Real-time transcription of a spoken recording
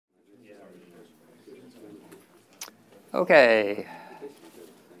Okay,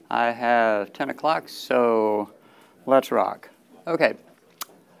 I have 10 o'clock, so let's rock. Okay,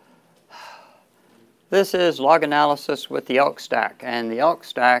 this is log analysis with the ELK stack, and the ELK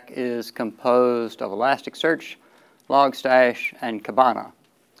stack is composed of Elasticsearch, Logstash, and Kibana.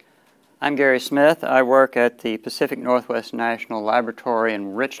 I'm Gary Smith. I work at the Pacific Northwest National Laboratory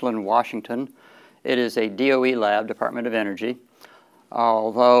in Richland, Washington. It is a DOE lab, Department of Energy,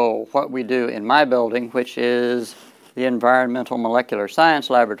 although what we do in my building, which is the Environmental Molecular Science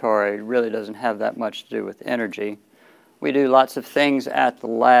Laboratory, really doesn't have that much to do with energy. We do lots of things at the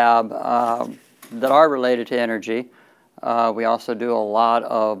lab that are related to energy. We also do a lot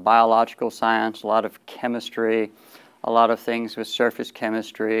of biological science, a lot of chemistry, a lot of things with surface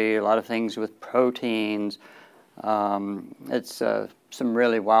chemistry, a lot of things with proteins. It's some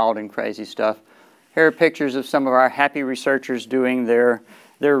really wild and crazy stuff. Here are pictures of some of our happy researchers doing their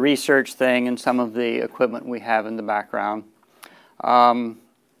research thing and some of the equipment we have in the background.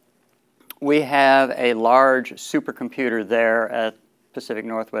 We have a large supercomputer there at Pacific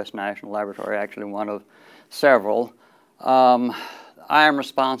Northwest National Laboratory, actually one of several. I am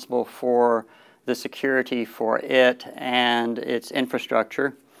responsible for the security for it and its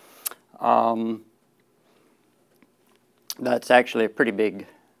infrastructure. That's actually a pretty big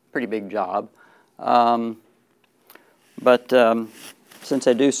job. Since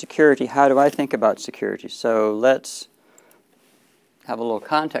I do security, how do I think about security? So let's have a little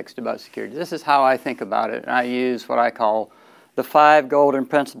context about security. This is how I think about it. I use what I call the 5 golden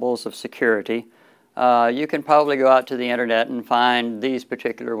principles of security. You can probably go out to the internet and find these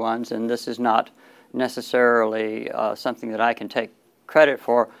particular ones, and this is not necessarily something that I can take credit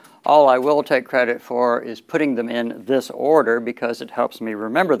for. All I will take credit for is putting them in this order because it helps me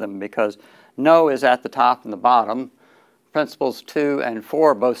remember them, because no is at the top and the bottom. Principles 2 and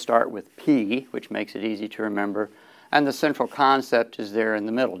 4 both start with P, which makes it easy to remember. And the central concept is there in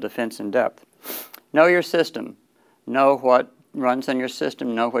the middle, defense in depth. Know your system. Know what runs on your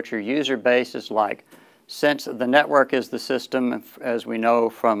system. Know what your user base is like. Since the network is the system, as we know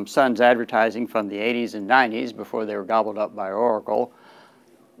from Sun's advertising from the 80s and 90s, before they were gobbled up by Oracle,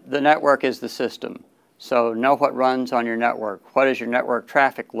 the network is the system. So know what runs on your network. What does your network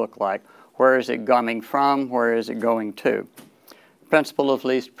traffic look like? Where is it coming from? Where is it going to? Principle of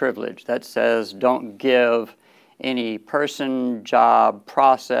least privilege. That says don't give any person, job,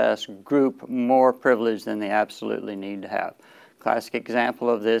 process, group more privilege than they absolutely need to have. Classic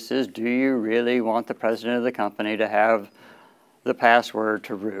example of this is, do you really want the president of the company to have the password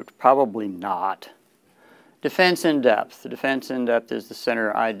to root? Probably not. Defense in depth. The defense in depth is the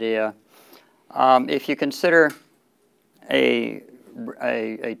center idea. If you consider a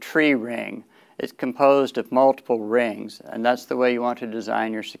tree ring, it's composed of multiple rings, and that's the way you want to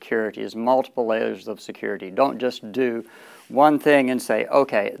design your security, is multiple layers of security. Don't just do one thing and say,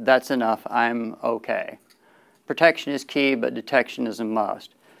 okay, that's enough, I'm okay. Protection is key, but detection is a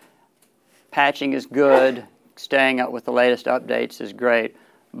must. Patching is good, staying up with the latest updates is great,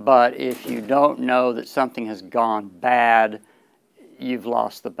 but if you don't know that something has gone bad, you've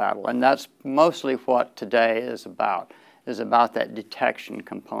lost the battle. And that's mostly what today is about that detection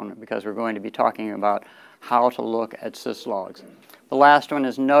component, because we're going to be talking about how to look at syslogs. The last one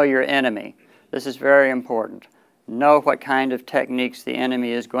is know your enemy. This is very important. Know what kind of techniques the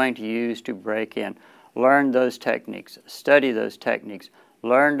enemy is going to use to break in. Learn those techniques. Study those techniques.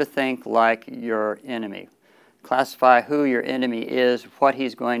 Learn to think like your enemy. Classify who your enemy is, what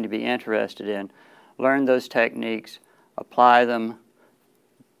he's going to be interested in. Learn those techniques. Apply them.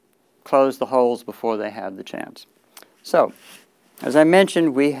 Close the holes before they have the chance. So, as I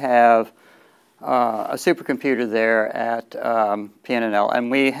mentioned, we have a supercomputer there at PNNL,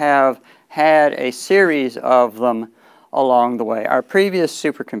 and we have had a series of them along the way. Our previous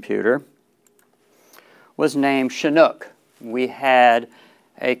supercomputer was named Chinook. We had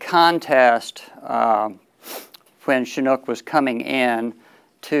a contest when Chinook was coming in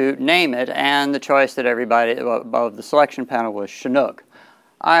to name it, and the choice that everybody above the selection panel was Chinook.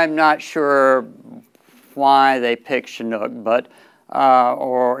 I'm not sure why they picked Chinook, but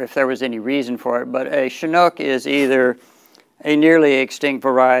or if there was any reason for it, but a Chinook is either a nearly extinct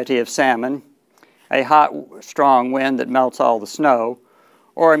variety of salmon, a hot, strong wind that melts all the snow,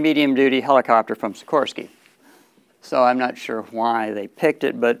 or a medium-duty helicopter from Sikorsky. So I'm not sure why they picked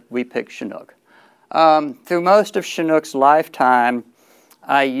it, but we picked Chinook. Through most of Chinook's lifetime,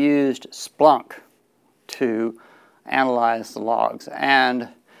 I used Splunk to analyze the logs, and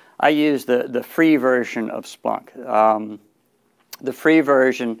I use the free version of Splunk. The free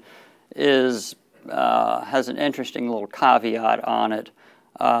version is, has an interesting little caveat on it.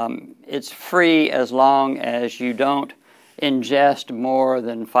 It's free as long as you don't ingest more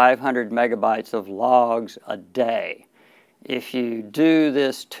than 500 megabytes of logs a day. If you do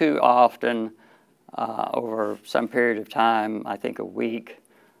this too often, over some period of time, I think a week,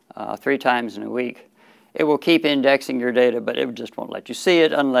 3 times in a week, it will keep indexing your data, but it just won't let you see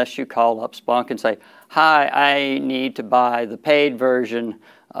it unless you call up Splunk and say, hi, I need to buy the paid version.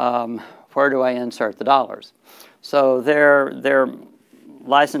 Where do I insert the dollars? So their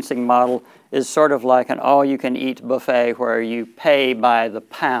licensing model is sort of like an all-you-can-eat buffet where you pay by the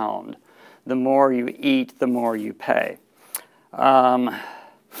pound. The more you eat, the more you pay. The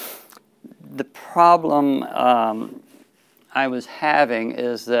problem I was having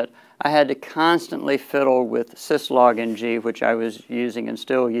is that I had to constantly fiddle with syslog-ng, which I was using and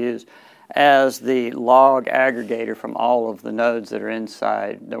still use as the log aggregator from all of the nodes that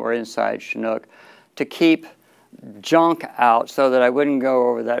were inside Chinook, to keep junk out so that I wouldn't go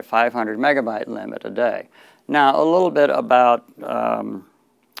over that 500 megabyte limit a day. Now, a little bit about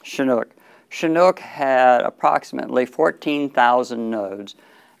Chinook. Chinook had approximately 14,000 nodes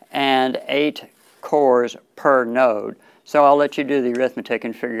and 8 cores per node. So I'll let you do the arithmetic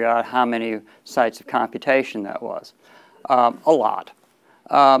and figure out how many sites of computation that was. A lot.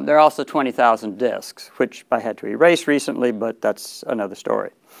 There are also 20,000 disks, which I had to erase recently, but that's another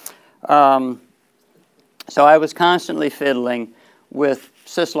story. So I was constantly fiddling with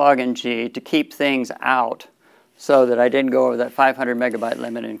syslog-ng to keep things out so that I didn't go over that 500 megabyte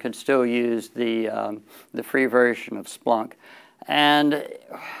limit and could still use the free version of Splunk. And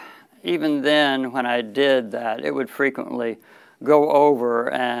even then, when I did that, it would frequently go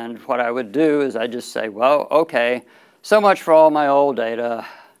over, and what I would do is I'd just say, well, okay, so much for all my old data.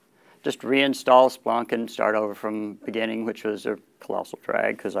 Just reinstall Splunk and start over from the beginning, which was a colossal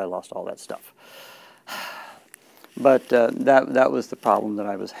drag because I lost all that stuff. But that was the problem that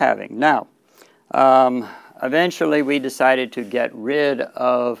I was having. Now, eventually we decided to get rid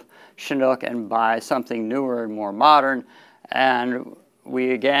of Chinook and buy something newer and more modern, and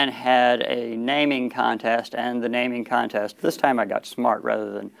we again had a naming contest, and the naming contest, this time I got smart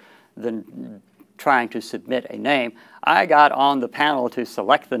rather than trying to submit a name. I got on the panel to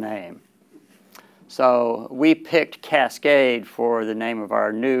select the name. So we picked Cascade for the name of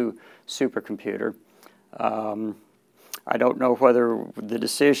our new supercomputer. I don't know whether the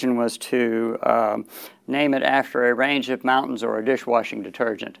decision was to name it after a range of mountains or a dishwashing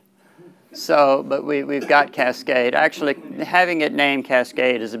detergent. So, but we've got Cascade. Actually, having it named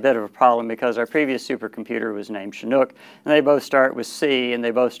Cascade is a bit of a problem because our previous supercomputer was named Chinook, and they both start with C, and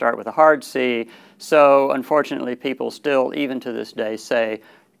they both start with a hard C. So, unfortunately, people still, even to this day, say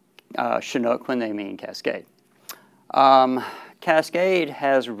Chinook when they mean Cascade. Cascade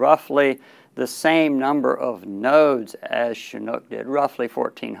has roughly the same number of nodes as Chinook did, roughly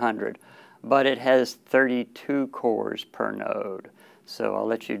 1,400, but it has 32 cores per node. So I'll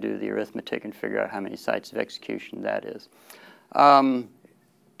let you do the arithmetic and figure out how many sites of execution that is.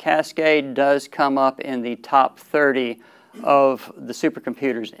 Cascade does come up in the top 30 of the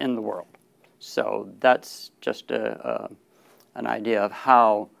supercomputers in the world. So that's just an idea of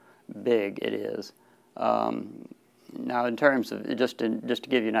how big it is. Now, in terms of, just to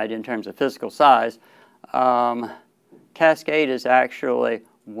give you an idea in terms of physical size, Cascade is actually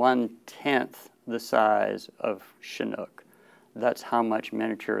 1/10 the size of Chinook. That's how much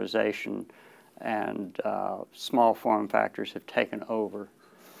miniaturization and small form factors have taken over.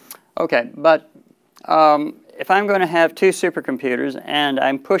 Okay, but if I'm going to have 2 supercomputers and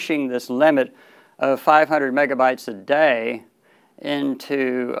I'm pushing this limit of 500 megabytes a day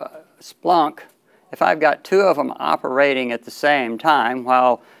into Splunk, if I've got 2 of them operating at the same time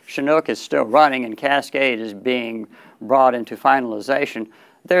while Chinook is still running and Cascade is being brought into finalization,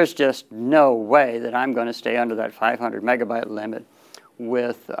 there's just no way that I'm going to stay under that 500 megabyte limit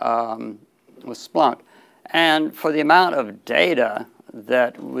with Splunk. And for the amount of data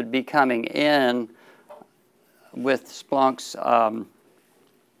that would be coming in with Splunk's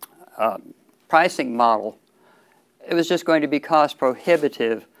pricing model, it was just going to be cost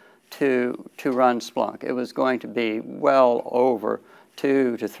prohibitive to run Splunk. It was going to be well over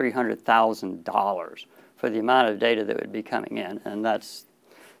 $200,000 to $300,000 for the amount of data that would be coming in, and that's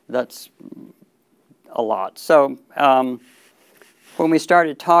a lot. So when we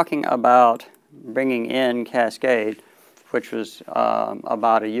started talking about bringing in Cascade, which was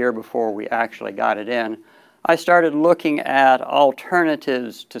about a year before we actually got it in, I started looking at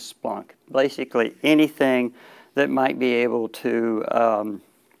alternatives to Splunk, basically anything that might be able to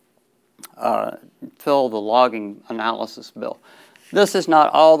fill the logging analysis bill. This is not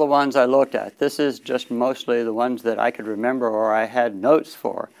all the ones I looked at. This is just mostly the ones that I could remember or I had notes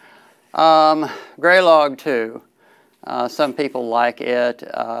for. Graylog 2, Some people like it.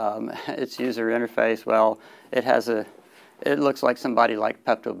 Its user interface, well, it looks like somebody liked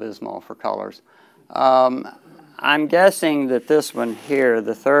Pepto-Bismol for colors. I'm guessing that this one here,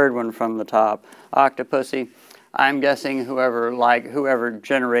 the third one from the top, Octopussy, I'm guessing whoever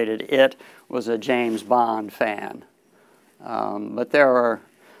generated it was a James Bond fan. But there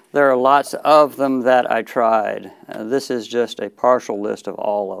are lots of them that I tried. This is just a partial list of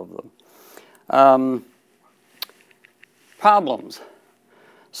all of them. Problems.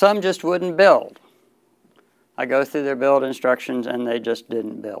 Some just wouldn't build. I go through their build instructions and they just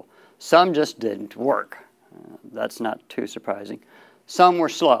didn't build. Some just didn't work. That's not too surprising. Some were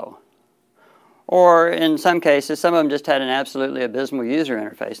slow. Or in some cases, some of them just had an absolutely abysmal user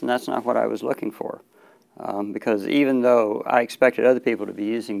interface, and that's not what I was looking for. Because even though I expected other people to be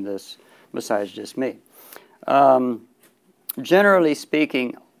using this besides just me. Generally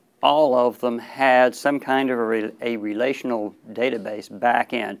speaking, all of them had some kind of a relational database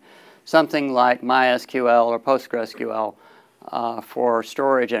backend, something like MySQL or PostgreSQL for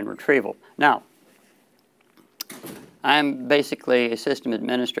storage and retrieval. Now, I'm basically a system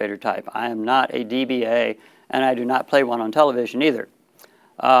administrator type. I am not a DBA, and I do not play one on television either.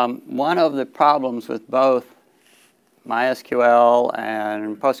 One of the problems with both MySQL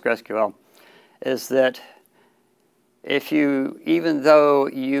and PostgreSQL is that even though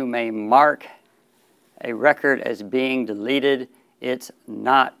you may mark a record as being deleted, it's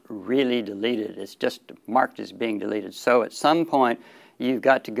not really deleted. It's just marked as being deleted. So at some point, you've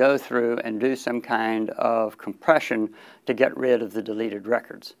got to go through and do some kind of compression to get rid of the deleted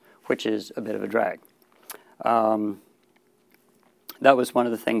records, which is a bit of a drag. That was one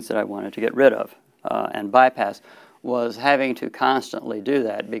of the things that I wanted to get rid of and bypass, was having to constantly do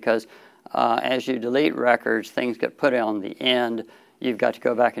that, because as you delete records, things get put on the end. You've got to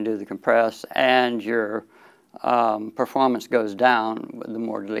go back and do the compress, and your performance goes down the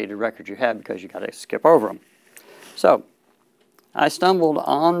more deleted records you have, because you've got to skip over them. So I stumbled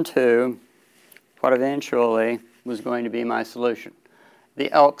onto what eventually was going to be my solution, the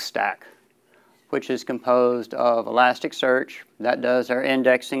ELK stack, which is composed of Elasticsearch, that does our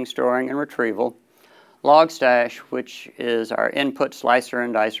indexing, storing, and retrieval, Logstash, which is our input slicer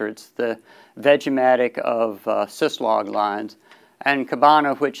and dicer. It's the Vegematic of Syslog lines, and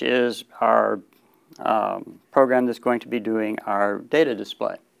Kibana, which is our program that's going to be doing our data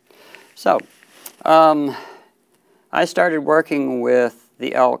display. So I started working with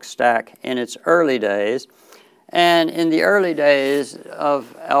the ELK stack in its early days, and in the early days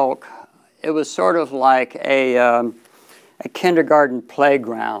of ELK, it was sort of like a kindergarten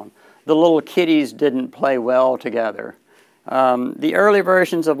playground. The little kiddies didn't play well together. The early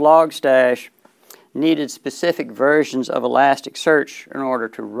versions of Logstash needed specific versions of Elasticsearch in order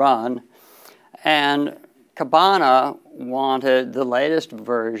to run, and Kibana wanted the latest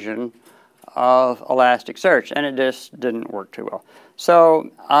version of Elasticsearch, and it just didn't work too well.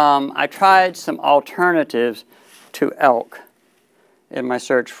 So I tried some alternatives to ELK in my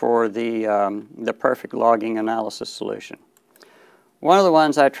search for the perfect logging analysis solution. One of the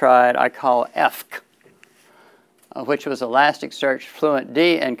ones I tried I call EFK, which was Elasticsearch,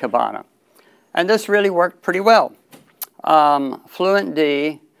 FluentD, and Kibana. And this really worked pretty well.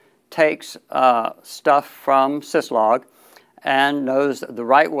 FluentD takes stuff from Syslog and knows the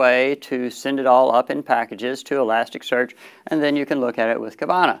right way to send it all up in packages to Elasticsearch, and then you can look at it with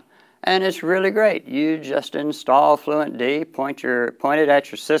Kibana. And it's really great. You just install FluentD, point it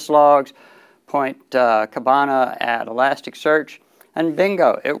at your syslogs, point Kibana at Elasticsearch, and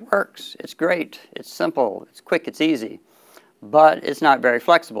bingo, it works. It's great. It's simple. It's quick. It's easy. But it's not very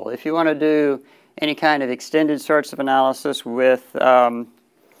flexible. If you want to do any kind of extended sorts of analysis with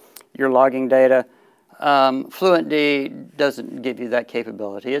your logging data, FluentD doesn't give you that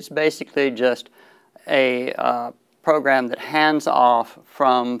capability. It's basically just a program that hands off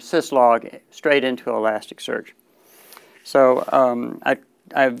from Syslog straight into Elasticsearch. So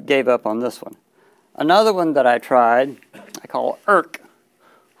I gave up on this one. Another one that I tried, I call ELK,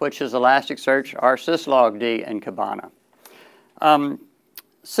 which is Elasticsearch, our syslogd, and Kibana. Our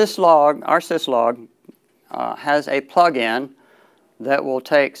syslog has a plugin that will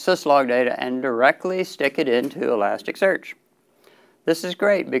take syslog data and directly stick it into Elasticsearch. This is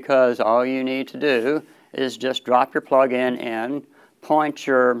great because all you need to do is just drop your plugin in, point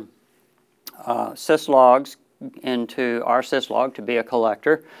your syslogs into our syslog to be a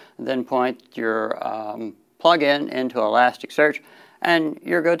collector, and then point your plugin into Elasticsearch, and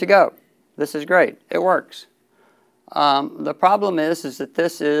you're good to go. This is great. It works. The problem is that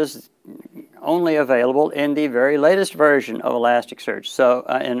this is only available in the very latest version of Elasticsearch, so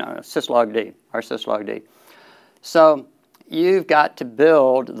in syslogd, our syslogd. So you've got to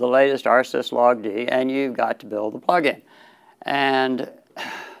build the latest rsyslogd, and you've got to build the plugin. And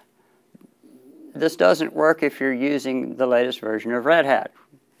this doesn't work if you're using the latest version of Red Hat,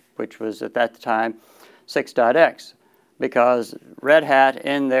 which was at that time 6.x, because Red Hat,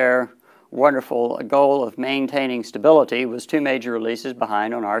 in their wonderful goal of maintaining stability, was 2 major releases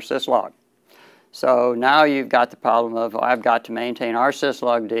behind on rsyslog. So now you've got the problem of I've got to maintain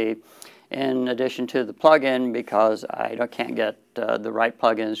rsyslogd in addition to the plugin because I can't get the right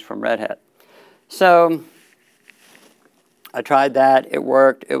plugins from Red Hat. So I tried that. It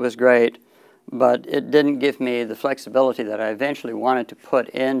worked. It was great. But it didn't give me the flexibility that I eventually wanted to put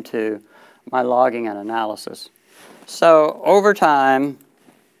into my logging and analysis. So over time,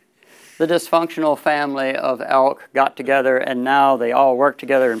 the dysfunctional family of ELK got together, and now they all work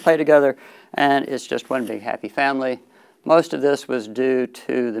together and play together, and it's just one big happy family. Most of this was due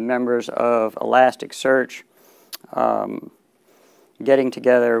to the members of Elasticsearch getting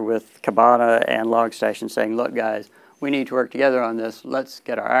together with Kibana and Logstash and saying, look guys, we need to work together on this. Let's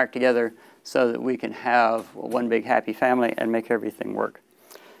get our act together so that we can have one big happy family and make everything work.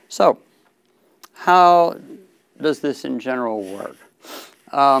 So how does this in general work?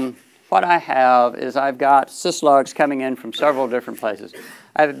 What I have is I've got syslogs coming in from several different places.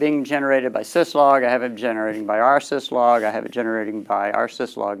 I have it being generated by Syslog, I have it generating by rsyslog, I have it generating by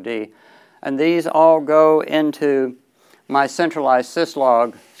rsyslogd. And these all go into my centralized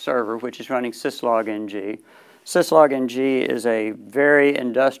syslog server, which is running syslog-ng. Syslog-ng is a very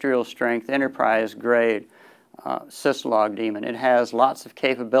industrial strength, enterprise grade syslog daemon. It has lots of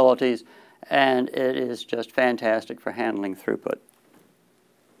capabilities, and it is just fantastic for handling throughput.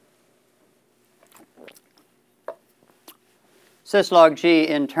 Syslog-g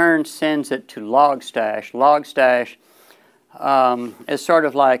in turn sends it to Logstash. Logstash is sort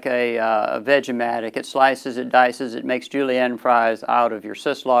of like a Vegematic. It slices, it dices, it makes julienne fries out of your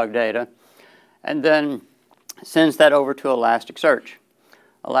syslog data, and then sends that over to Elasticsearch.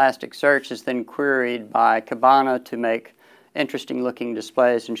 Elasticsearch is then queried by Kibana to make interesting looking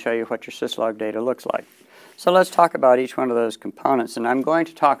displays and show you what your syslog data looks like. So let's talk about each one of those components, and I'm going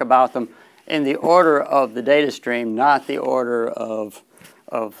to talk about them in the order of the data stream, not the order of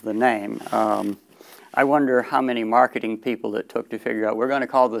the name. I wonder how many marketing people it took to figure out we're going to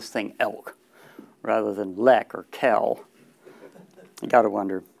call this thing ELK rather than LEK or KEL. You got to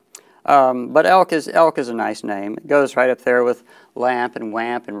wonder. But ELK is a nice name. It goes right up there with LAMP and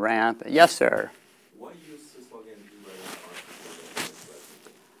WAMP and RAMP. Yes, sir. What use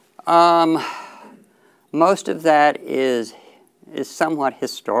Syslog-ng? Most of that is somewhat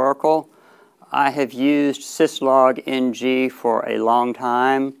historical. I have used Syslog-ng for a long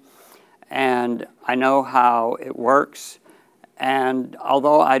time, and I know how it works. And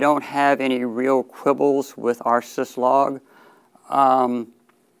although I don't have any real quibbles with our syslog,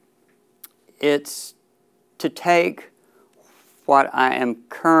 it's to take what I am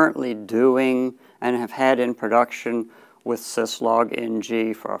currently doing and have had in production with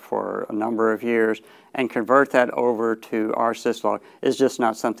Syslog-ng for a number of years and convert that over to our syslog is just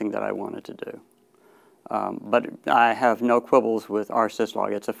not something that I wanted to do. But I have no quibbles with our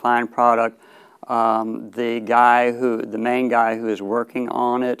syslog. It's a fine product. The main guy who is working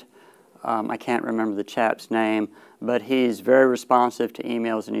on it, I can't remember the chap's name, but he's very responsive to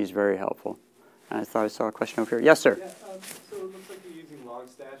emails and he's very helpful. And I thought I saw a question over here. Yes, sir. Yeah, so it looks like you're using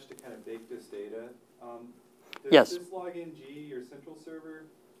Logstash to kind of bake this data. Does Yes. Syslog-ng, your central server,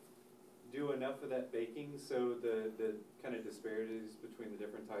 do enough of that baking so the kind of disparities between the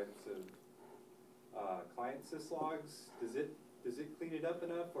different types of client syslogs, does it clean it up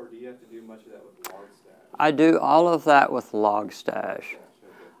enough, or do you have to do much of that with Logstash? I do all of that with Logstash.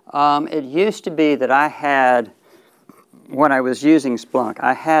 It used to be that I had, when I was using Splunk,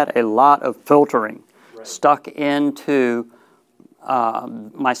 I had a lot of filtering stuck into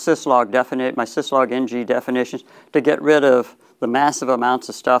my Syslog-ng definitions to get rid of the massive amounts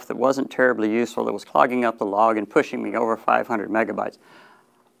of stuff that wasn't terribly useful, that was clogging up the log and pushing me over 500 megabytes.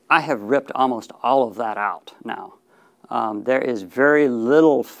 I have ripped almost all of that out now. There is very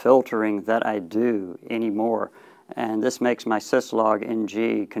little filtering that I do anymore, and this makes my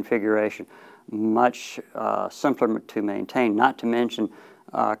Syslog-ng configuration much simpler to maintain, not to mention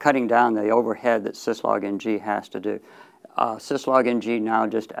cutting down the overhead that Syslog-ng has to do. Syslog-ng now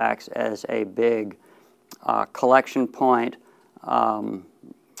just acts as a big collection point,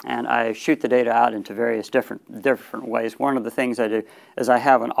 and I shoot the data out into various different ways. One of the things I do is I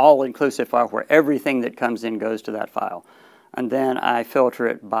have an all-inclusive file where everything that comes in goes to that file. and then I filter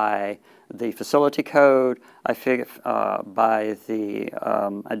it by the facility code. I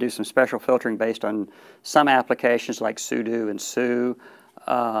do some special filtering based on some applications like sudo and su.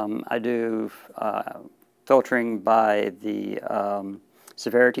 I do filtering by the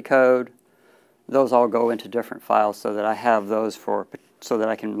severity code. Those all go into different files so that I have those so that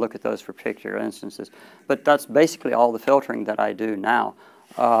I can look at those for particular instances. But that's basically all the filtering that I do now.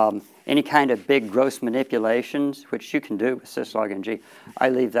 Any kind of big gross manipulations, which you can do with syslog-ng, I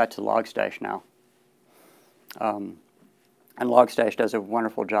leave that to Logstash now. And Logstash does a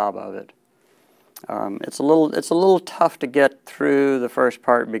wonderful job of it. It's a little tough to get through the first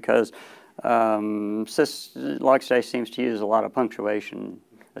part because Logstash seems to use a lot of punctuation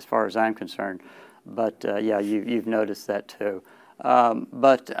as far as I'm concerned. But yeah, you've noticed that too.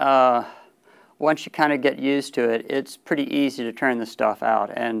 Once you kind of get used to it, it's pretty easy to turn the stuff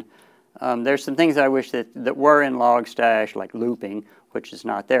out. And there's some things I wish that were in Logstash, like looping, which is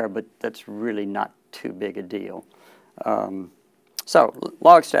not there, but that's really not too big a deal. So,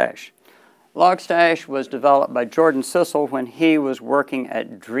 Logstash. Logstash was developed by Jordan Sissel when he was working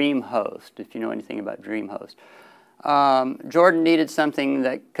at DreamHost, if you know anything about DreamHost. Jordan needed something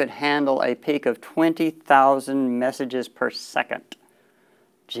that could handle a peak of 20,000 messages per second.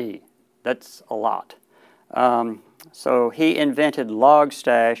 Gee, that's a lot. So he invented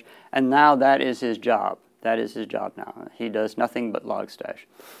Logstash, and now that is his job. That is his job now. He does nothing but Logstash.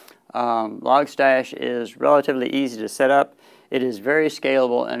 Logstash is relatively easy to set up. It is very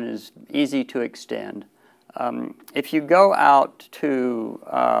scalable and is easy to extend. If you go out to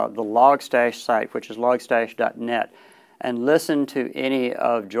the Logstash site, which is logstash.net, and listen to any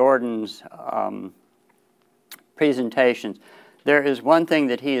of Jordan's presentations, there is one thing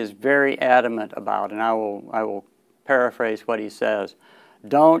that he is very adamant about, and I will paraphrase what he says.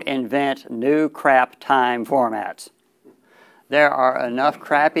 Don't invent new crap time formats. There are enough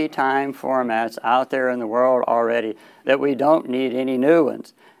crappy time formats out there in the world already that we don't need any new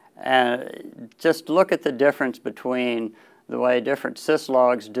ones. And just look at the difference between the way different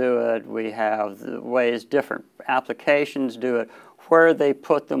syslogs do it, we have the ways different applications do it, where they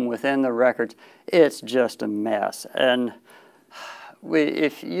put them within the records. It's just a mess. And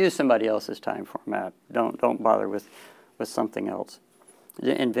if you use somebody else's time format, don't bother with something else,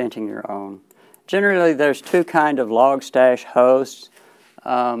 inventing your own. Generally, there's two kinds of Logstash hosts.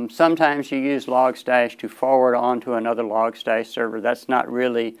 Sometimes you use Logstash to forward onto another Logstash server. That's not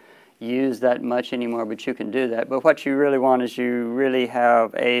really used that much anymore, but you can do that. But what you really want is you really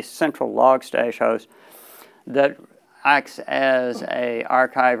have a central Logstash host that acts as an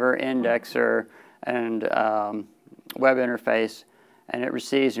archiver, indexer, and web interface, and it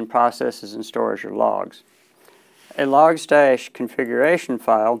receives and processes and stores your logs. A Logstash configuration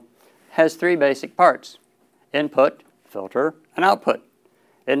file has three basic parts: input, filter, and output.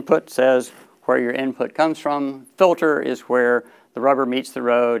 Input says where your input comes from. Filter is where the rubber meets the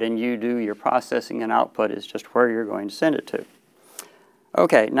road and you do your processing, and output is just where you're going to send it to.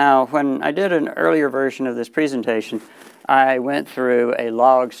 Okay, now when I did an earlier version of this presentation, I went through a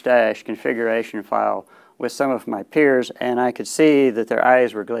Logstash configuration file with some of my peers, and I could see that their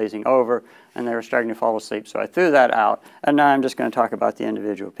eyes were glazing over and they were starting to fall asleep. So I threw that out, and now I'm just going to talk about the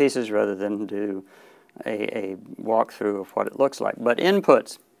individual pieces rather than do a walkthrough of what it looks like. But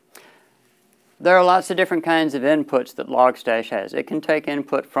inputs. There are lots of different kinds of inputs that Logstash has. It can take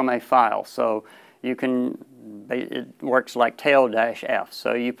input from a file, so you can, it works like tail-f.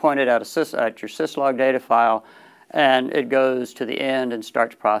 So you point it at your syslog data file, and it goes to the end and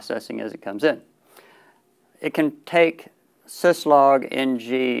starts processing as it comes in. It can take syslog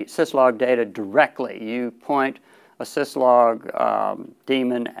data directly. You point a syslog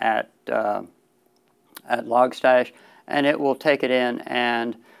daemon at Logstash, and it will take it in,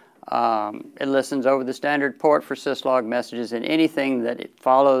 and it listens over the standard port for syslog messages, and anything that it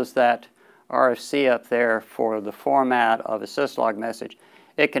follows that RFC up there for the format of a syslog message,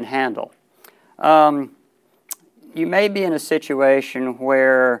 it can handle. You may be in a situation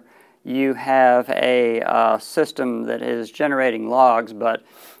where you have a system that is generating logs, but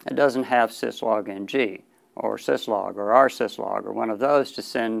it doesn't have syslog-ng or syslog or rsyslog or one of those to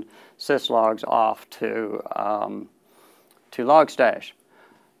send syslogs off to Logstash.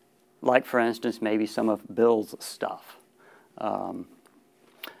 Like, for instance, maybe some of Bill's stuff.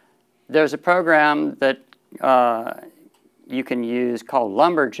 There's a program that you can use called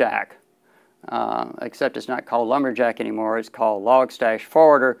Lumberjack, except it's not called Lumberjack anymore. It's called Logstash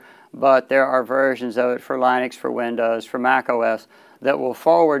Forwarder, but there are versions of it for Linux, for Windows, for Mac OS that will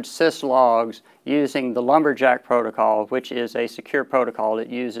forward syslogs using the Lumberjack protocol, which is a secure protocol that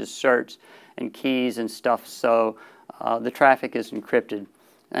uses certs and keys and stuff. So the traffic is encrypted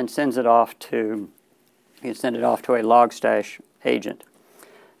and sends it off to, you send it off to a Logstash agent.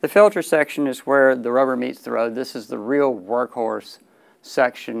 The filter section is where the rubber meets the road. This is the real workhorse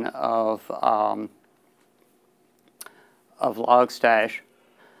section of Logstash.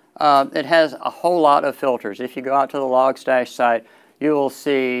 It has a whole lot of filters. If you go out to the Logstash site, you will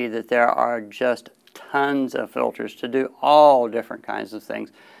see that there are just tons of filters to do all different kinds of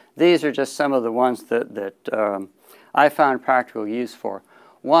things. These are just some of the ones that I found practical use for.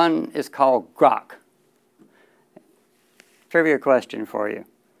 One is called Grok. Trivia question for you.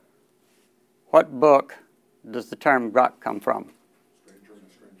 What book does the term Grok come from?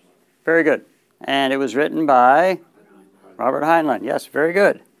 Very good. And it was written by Robert Heinlein. Yes, very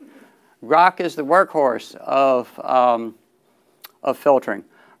good. Grok is the workhorse of filtering.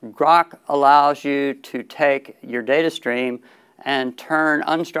 Grok allows you to take your data stream and turn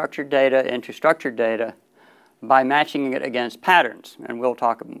unstructured data into structured data by matching it against patterns. And we'll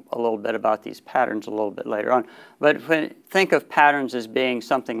talk a little bit about these patterns a little bit later on. But think of patterns as being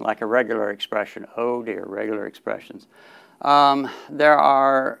something like a regular expression. Oh dear, regular expressions. There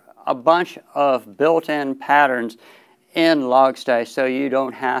are a bunch of built-in patterns in Logstash, so you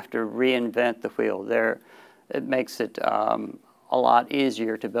don't have to reinvent the wheel. It makes it a lot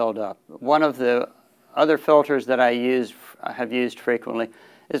easier to build up. One of the other filters that I have used frequently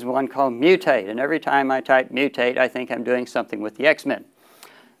is one called mutate, and every time I type mutate, I think I'm doing something with the X-Men.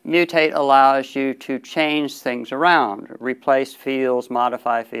 Mutate allows you to change things around, replace fields,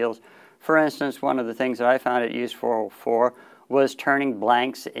 modify fields. For instance, one of the things that I found it useful for was turning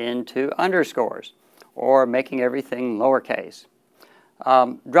blanks into underscores, or making everything lowercase.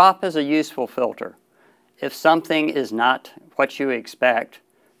 Drop is a useful filter. If something is not what you expect,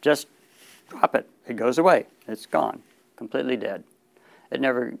 just drop it. It goes away. It's gone. Completely dead. It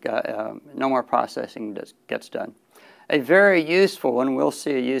never, no more processing gets done. A very useful one, we'll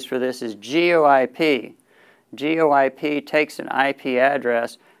see a use for this, is GeoIP. GeoIP takes an IP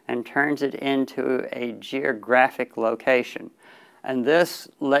address and turns it into a geographic location. And this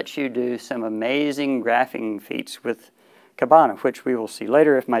lets you do some amazing graphing feats with Kibana, which we will see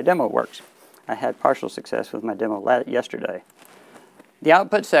later if my demo works. I had partial success with my demo yesterday. The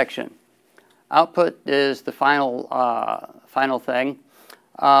output section. Output is the final thing.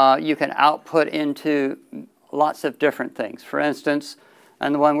 You can output into lots of different things. For instance,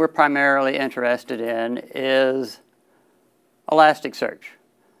 and the one we're primarily interested in is Elasticsearch.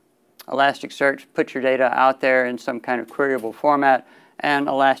 Elasticsearch puts your data out there in some kind of queryable format, and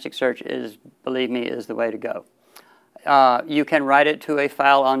Elasticsearch is, believe me, is the way to go. You can write it to a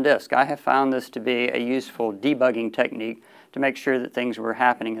file on disk. I have found this to be a useful debugging technique to make sure that things were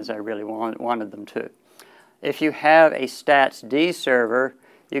happening as I really wanted them to. If you have a statsd server,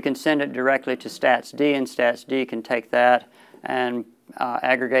 you can send it directly to statsd, and statsd can take that and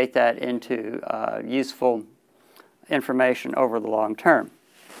aggregate that into useful information over the long term.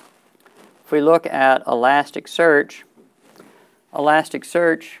 If we look at Elasticsearch,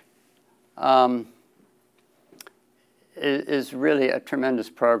 Elasticsearch is really a tremendous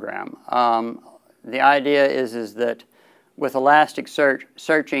program. The idea is that with Elasticsearch,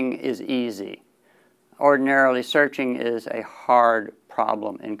 searching is easy. Ordinarily, searching is a hard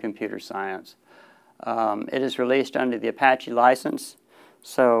problem in computer science. It is released under the Apache license,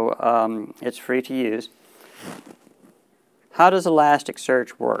 so it's free to use. How does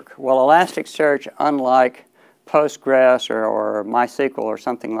Elasticsearch work? Well, Elasticsearch, unlike Postgres or MySQL or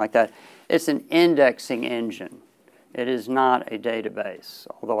something like that, it's an indexing engine. It is not a database,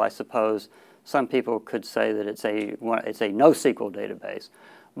 although I suppose some people could say that it's a NoSQL database.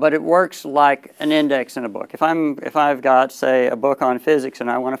 But it works like an index in a book. If I've got, say, a book on physics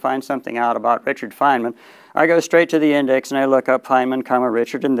and I want to find something out about Richard Feynman, I go straight to the index and I look up Feynman,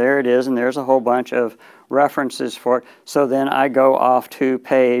 Richard, and there it is, and there's a whole bunch of references for it. So then I go off to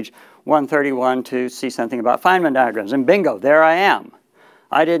page 131 to see something about Feynman diagrams, and bingo, there I am.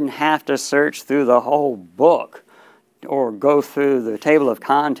 I didn't have to search through the whole book or go through the table of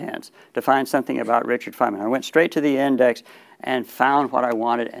contents to find something about Richard Feynman. I went straight to the index and found what I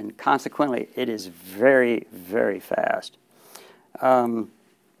wanted, and consequently, it is very, very fast.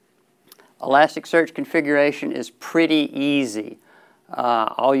 Elasticsearch configuration is pretty easy.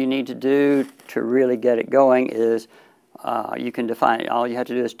 All you need to do to really get it going is you can define, all you have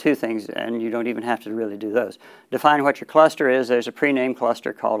to do is two things, and you don't even have to really do those. Define what your cluster is. There's a pre-named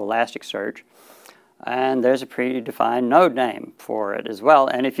cluster called Elasticsearch, and there's a predefined node name for it as well.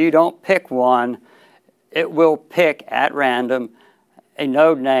 And if you don't pick one, it will pick at random a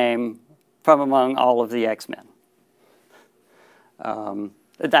node name from among all of the X-Men.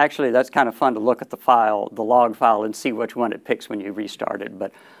 Actually, that's kind of fun to look at the file, the log file, and see which one it picks when you restart it.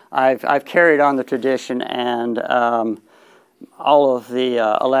 But I've carried on the tradition, and all of the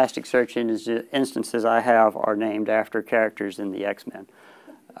Elasticsearch instances I have are named after characters in the X-Men.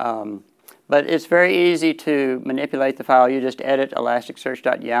 But it's very easy to manipulate the file. You just edit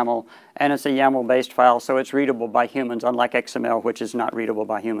elasticsearch.yaml, and it's a YAML-based file, so it's readable by humans, unlike XML, which is not readable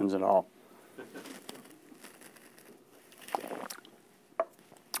by humans at all.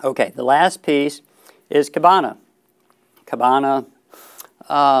 Okay, the last piece is Kibana. Kibana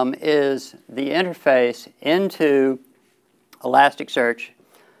is the interface into Elasticsearch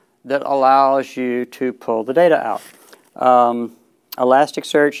that allows you to pull the data out.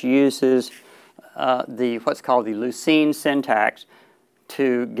 Elasticsearch uses what's called the Lucene syntax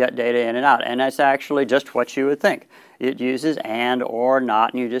to get data in and out, and that's actually just what you would think. It uses and, or,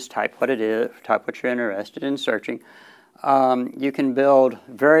 not, and you just type what it is, type what you're interested in searching. You can build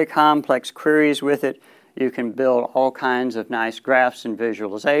very complex queries with it. You can build all kinds of nice graphs and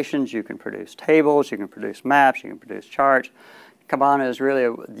visualizations. You can produce tables. You can produce maps. You can produce charts. Kibana is really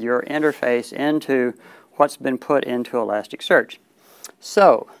your interface into what's been put into Elasticsearch.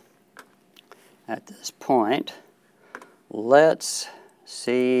 So, at this point, let's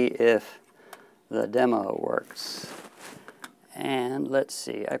see if the demo works. And let's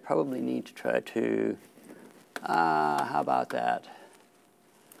see, I probably need to try to, how about that?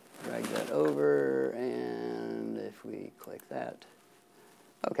 Drag that over, and if we click that.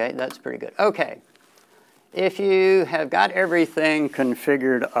 Okay, that's pretty good. Okay, if you have got everything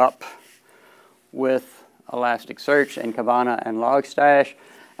configured up with Elasticsearch and Kibana and Logstash,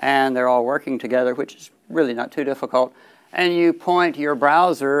 and they're all working together, which is really not too difficult, and you point your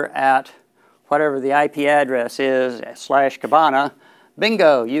browser at whatever the IP address is, /Kibana,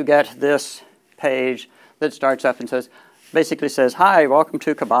 bingo, you get this page that starts up and says, basically says, hi, welcome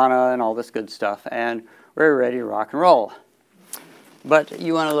to Kibana, and all this good stuff, and we're ready to rock and roll. But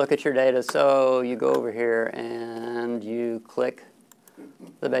you want to look at your data, so you go over here and you click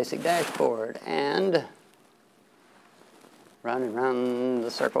the basic dashboard, and round and round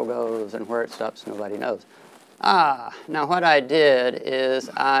the circle goes, and where it stops, nobody knows. Now what I did is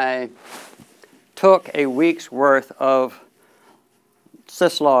I took a week's worth of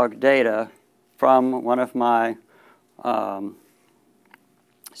Syslog data from one of my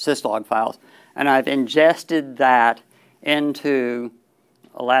Syslog files, and I've ingested that into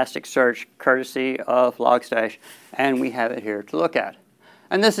Elasticsearch courtesy of Logstash, and we have it here to look at.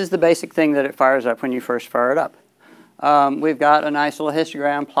 And this is the basic thing that it fires up when you first fire it up. We've got a nice little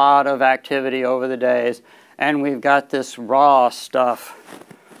histogram plot of activity over the days, and we've got this raw stuff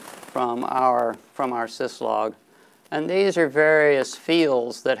from our Syslog. And these are various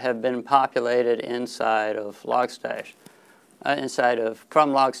fields that have been populated inside of Logstash,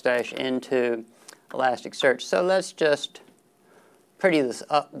 from Logstash into Elasticsearch. So let's just pretty this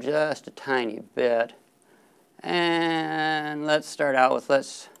up just a tiny bit. And let's start out with,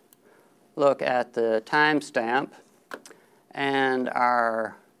 let's look at the timestamp and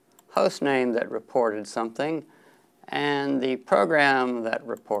our host name that reported something, and the program that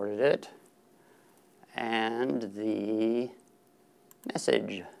reported it, and the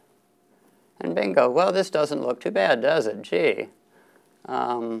message. And bingo, well, this doesn't look too bad, does it? Gee.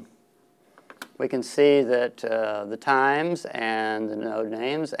 We can see that the times and the node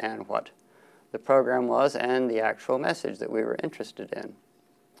names and what the program was and the actual message that we were interested in.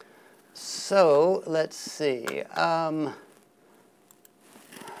 So let's see.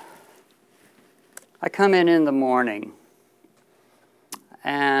 I come in the morning,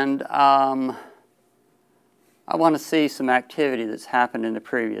 and I want to see some activity that's happened in the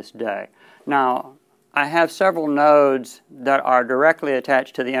previous day. Now, I have several nodes that are directly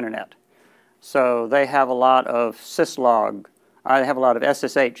attached to the internet. So they have a lot of Syslog. I have a lot of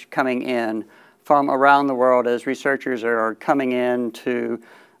SSH coming in from around the world as researchers are coming in to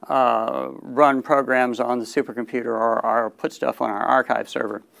run programs on the supercomputer or put stuff on our archive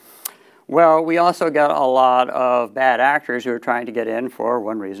server. Well, we also got a lot of bad actors who are trying to get in for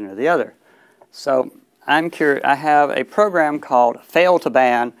one reason or the other. So I'm curious. I have a program called fail to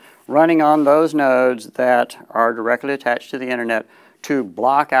ban running on those nodes that are directly attached to the internet to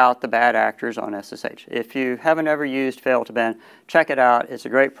block out the bad actors on SSH. If you haven't ever used fail to ban, check it out. It's a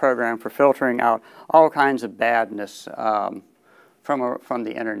great program for filtering out all kinds of badness from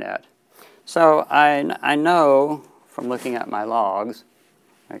the internet. So I know from looking at my logs,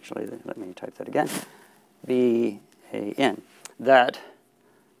 actually, let me type that again, B-A-N, that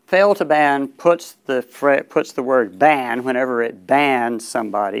fail to ban puts the word ban whenever it bans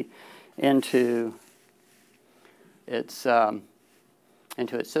somebody into its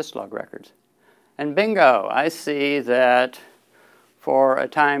into its syslog records. And bingo, I see that for a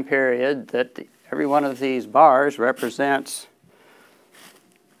time period that every one of these bars represents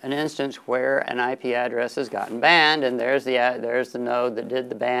an instance where an IP address has gotten banned, and there's the node that did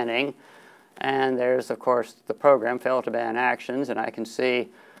the banning, and there's, of course, the program failed to ban actions, and I can see,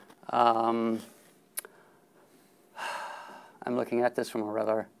 I'm looking at this from a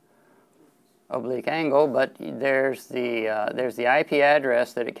rather oblique angle, but there's the IP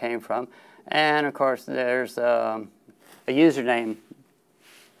address that it came from, and of course there's a username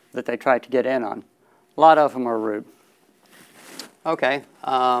that they tried to get in on. A lot of them are root. Okay,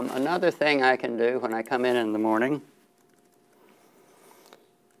 another thing I can do when I come in the morning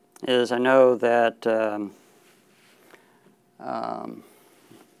is I know that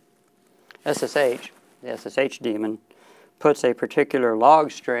SSH, the SSH daemon, puts a particular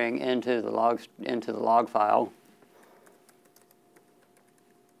log string into the log file.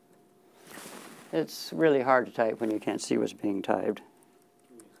 It's really hard to type when you can't see what's being typed.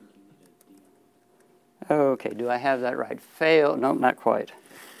 Okay, do I have that right? Fail, no, not quite.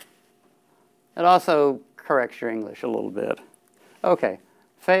 It also corrects your English a little bit. Okay,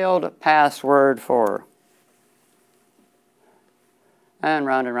 failed password for. And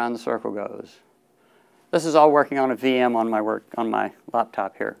round the circle goes. This is all working on a VM on my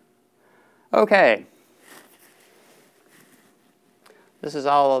laptop here. Okay. This is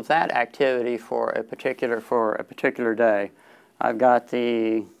all of that activity for a particular day. I've got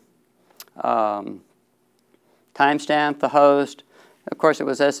the timestamp, the host. Of course, it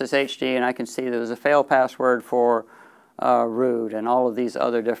was SSHD, and I can see there was a fail password for root and all of these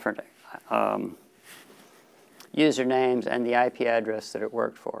other different usernames and the IP address that it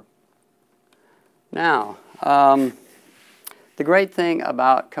worked for. Now, the great thing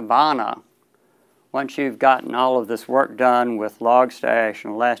about Kibana, once you've gotten all of this work done with Logstash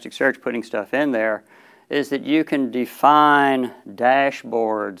and Elasticsearch putting stuff in there, is that you can define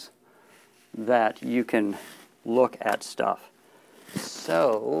dashboards that you can look at stuff.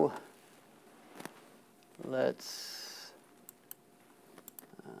 So, let's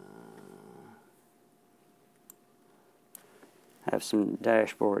have some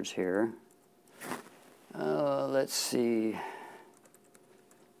dashboards here. Let's see.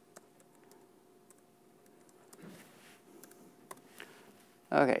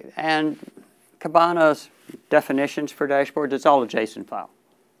 Okay, and Kibana's definitions for dashboards, it's all a JSON file.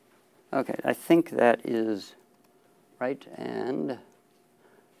 Okay, I think that is right, and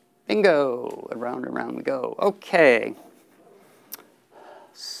bingo, around and around we go. Okay,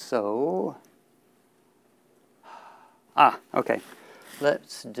 so, okay,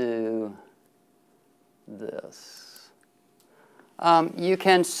 let's do this. You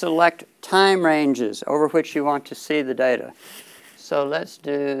can select time ranges over which you want to see the data. So let's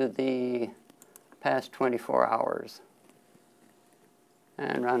do the past 24 hours.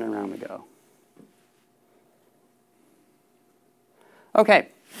 And round we go. Okay,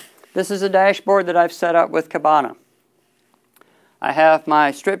 this is a dashboard that I've set up with Kibana. I have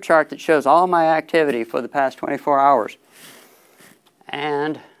my strip chart that shows all my activity for the past 24 hours.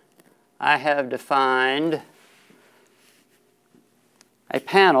 And I have defined a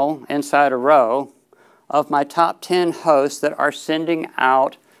panel inside a row of my top 10 hosts that are sending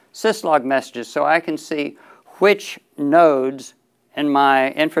out syslog messages, so I can see which nodes in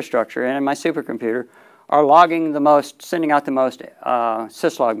my infrastructure and in my supercomputer are logging the most, sending out the most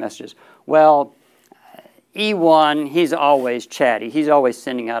syslog messages. Well, E1, he's always chatty. He's always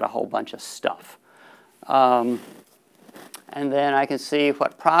sending out a whole bunch of stuff. And then I can see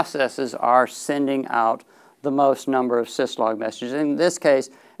what processes are sending out the most number of syslog messages. In this case,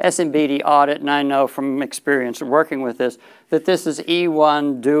 SMBD audit, and I know from experience working with this, that this is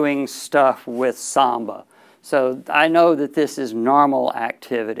E1 doing stuff with Samba. So I know that this is normal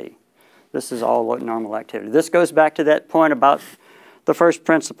activity. This is all normal activity. This goes back to that point about the first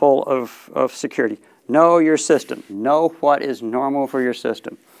principle of security. Know your system. Know what is normal for your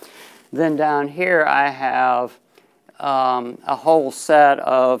system. Then down here I have a whole set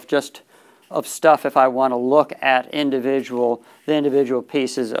of stuff if I want to look at the individual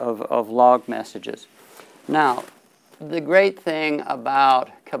pieces of log messages. Now, the great thing about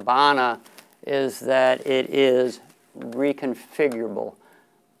Kibana is that it is reconfigurable,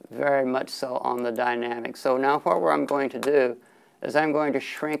 very much so on the dynamic. So now what I'm going to do is I'm going to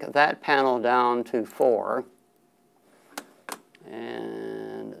shrink that panel down to 4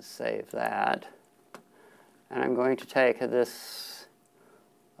 and save that. And I'm going to take this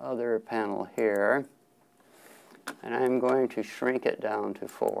other panel here and I'm going to shrink it down to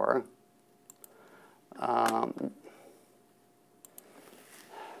 4.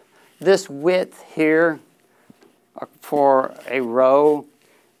 this width here for a row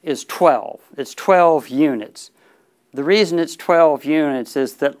is 12. It's 12 units. The reason it's 12 units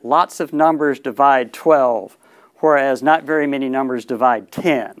is that lots of numbers divide 12, whereas not very many numbers divide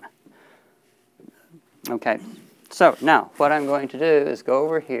 10. Okay, so now what I'm going to do is go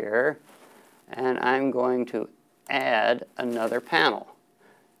over here and I'm going to add another panel.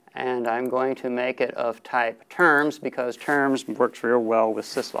 And I'm going to make it of type terms because terms works real well with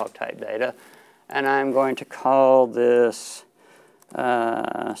syslog type data. And I'm going to call this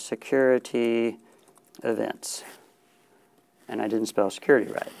security events. And I didn't spell security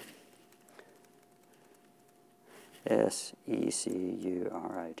right.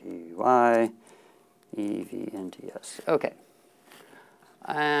 S-E-C-U-R-I-T-Y-E-V-N-T-S. Okay.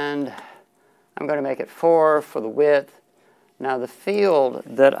 And I'm going to make it 4 for the width. Now the field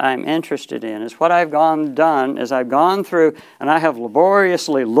that I'm interested in is what I've done is I've gone through and I have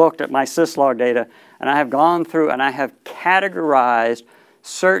laboriously looked at my syslog data and I have gone through and I have categorized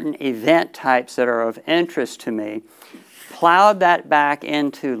certain event types that are of interest to me, plowed that back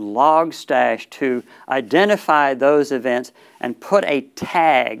into Logstash to identify those events and put a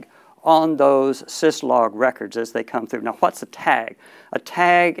tag on those syslog records as they come through. Now what's a tag? A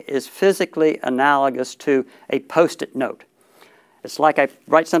tag is physically analogous to a post-it note. It's like I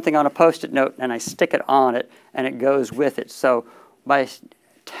write something on a post-it note and I stick it on it and it goes with it. So by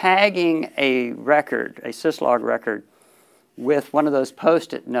tagging a record, a syslog record, with one of those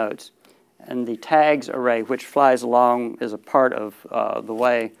post-it notes and the tags array, which flies along as a part of the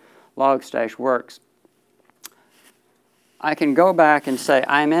way Logstash works, I can go back and say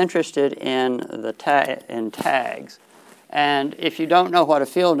I'm interested in the tags. And if you don't know what a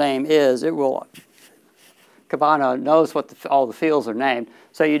field name is, it will Kibana knows what all the fields are named,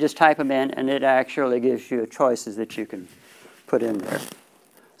 so you just type them in and it actually gives you choices that you can put in there.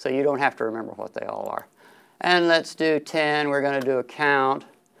 So you don't have to remember what they all are. And let's do 10, we're going to do a count,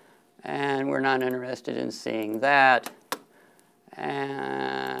 and we're not interested in seeing that.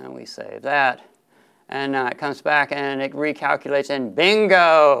 And we save that. And now it comes back and it recalculates and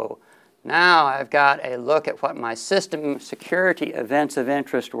bingo! Now I've got a look at what my system security events of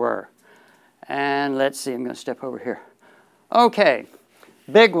interest were. And let's see, I'm going to step over here. Okay,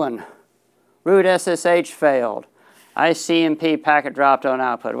 big one. Root SSH failed. ICMP packet dropped on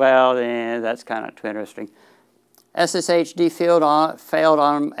output. Well, that's kind of too interesting. SSHD failed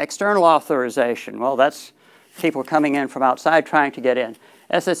on external authorization. Well, that's people coming in from outside trying to get in.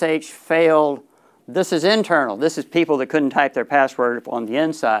 SSH failed. This is internal. This is people that couldn't type their password on the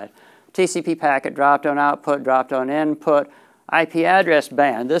inside. TCP packet dropped on output, dropped on input. IP address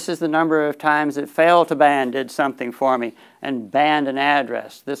banned. This is the number of times it failed to ban, did something for me, and banned an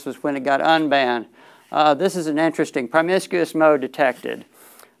address. This was when it got unbanned. This is an interesting promiscuous mode detected.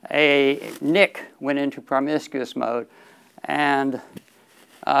 A NIC went into promiscuous mode, and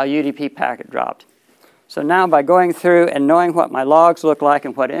UDP packet dropped. So now by going through and knowing what my logs look like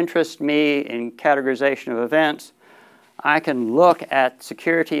and what interests me in categorization of events, I can look at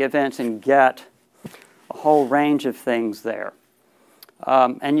security events and get a whole range of things there.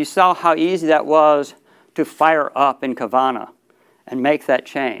 And you saw how easy that was to fire up in Kibana and make that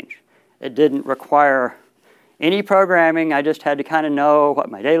change. It didn't require any programming. I just had to kind of know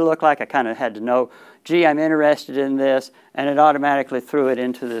what my data looked like. I kind of had to know, gee, I'm interested in this, and it automatically threw it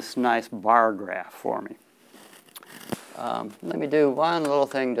into this nice bar graph for me. Let me do one little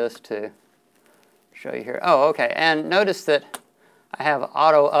thing just to show you here. Oh, okay, and notice that I have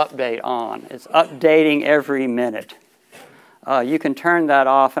auto update on. It's updating every minute. You can turn that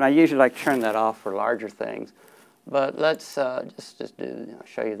off, and I usually like to turn that off for larger things. But let's just do,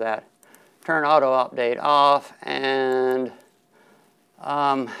 show you that. Turn auto update off, and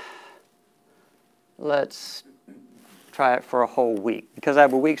let's try it for a whole week. Because I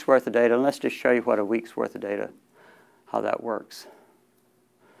have a week's worth of data, and let's just show you what a week's worth of data, how that works.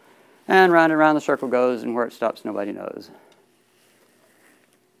 And round and round the circle goes, and where it stops, nobody knows.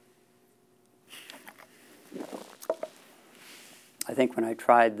 I think when I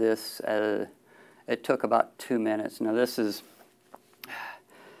tried this, it took about 2 minutes. Now this is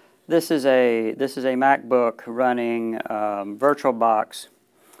a MacBook running VirtualBox,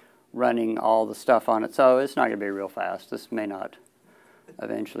 running all the stuff on it. So it's not going to be real fast. This may not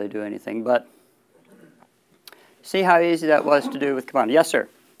eventually do anything, but see how easy that was to do with Kibana. Yes, sir.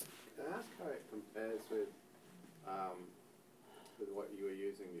 Can I ask how it compares with what you were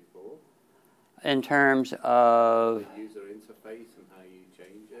using before? In terms of the user interface and how you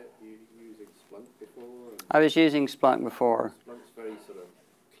change it? You were using Splunk before? I was using Splunk before. Splunk's very sort of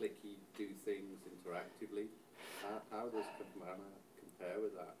clicky, do things interactively. How does Kibana compare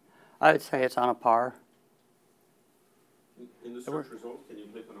with that? I would say it's on a par. In the search results, can you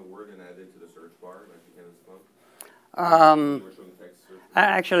click on a word and add it to the search bar like you can in Splunk?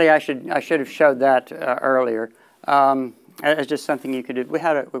 Actually, I should have showed that earlier. It's just something you could do. We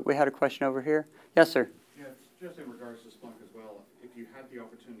had a question over here. Yes, sir. Yeah, just in regards to Splunk as well. If you had the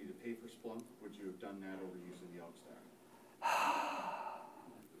opportunity to pay for Splunk, would you have done that over using the Logstash?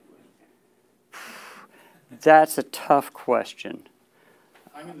 That's a tough question.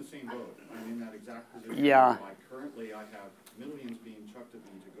 I'm in the same boat. I'm in that exact position. Yeah. Currently, I have millions being chucked at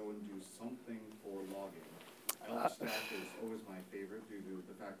me to go and do something for logging. Logstash is always my favorite due to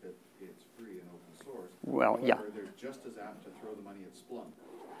the fact that it's free and open source. Well, however, yeah. They're just as apt to throw the money at Splunk.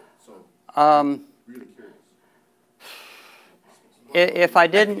 So, really curious. If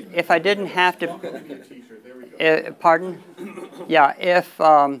I didn't have to, pardon? Yeah. If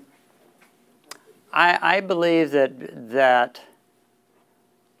I believe that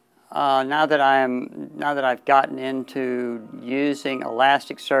now that I've gotten into using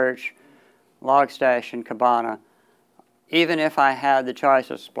Elasticsearch, Logstash, and Kibana, even if I had the choice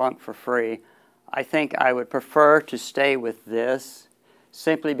of Splunk for free, I think I would prefer to stay with this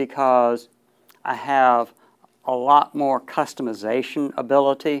simply because I have a lot more customization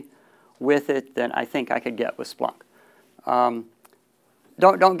ability with it than I think I could get with Splunk.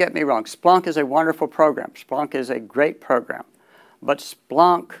 Don't get me wrong. Splunk is a wonderful program. Splunk is a great program. But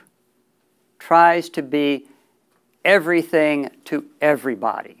Splunk tries to be everything to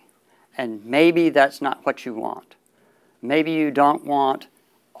everybody. And maybe that's not what you want. Maybe you don't want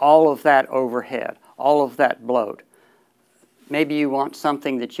all of that overhead, all of that bloat. Maybe you want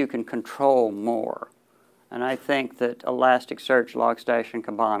something that you can control more. And I think that Elasticsearch, Logstash, and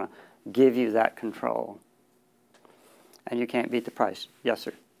Kibana give you that control. And you can't beat the price. Yes,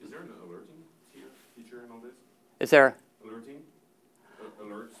 sir? Is there an alerting feature in all this? Is there? Alerting?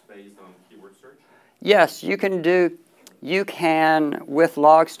 Alerts based on keyword search? Yes, you can with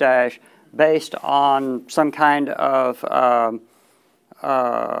Logstash based on some kind of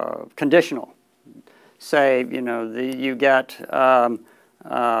conditional. Say, you get an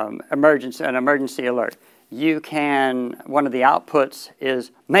emergency alert. One of the outputs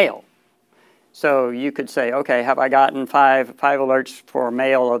is mail. So you could say, okay, have I gotten five alerts for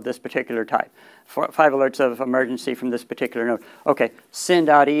mail of this particular type? 5 alerts of emergency from this particular node. Okay, send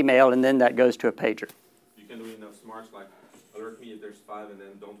out email, and then that goes to a pager. You can do enough smarts like alert me if there's 5 and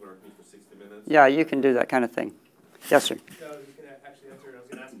then don't alert me for 60 minutes? Yeah, you can do that kind of thing. Yes, sir? So I was just going to actually answer it. I was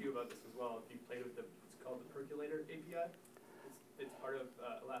going to ask you about this as well. If you played with it's called the Percolator API. It's part of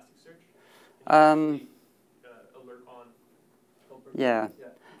Elasticsearch. Alert on. Yeah. You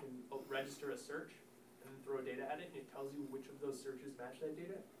can register a search and then throw data at it, and it tells you which of those searches match that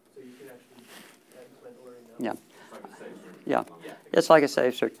data. So you can actually implement alerting now. Yeah. Yeah. It's like a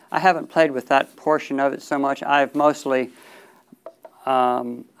save search. I haven't played with that portion of it so much. I have mostly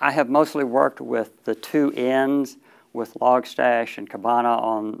worked with the two ends, with Logstash and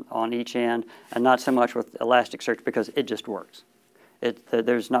Kibana on each end, and not so much with Elasticsearch because it just works.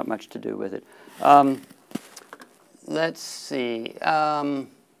 There's not much to do with it. Let's see.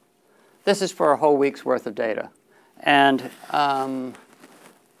 This is for a whole week's worth of data. And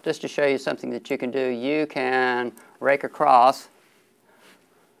just to show you something that you can do, you can rake across,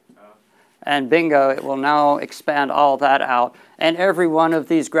 and bingo, it will now expand all that out. And every one of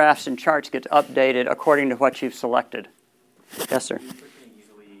these graphs and charts gets updated according to what you've selected. Yes, sir? You can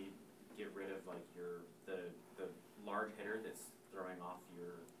easily get rid of like the large header that's throwing off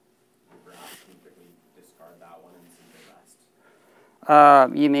your graph. You quickly discard that one and see the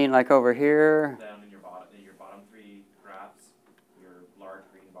rest. You mean like over here? Down in your bottom 3 graphs, your large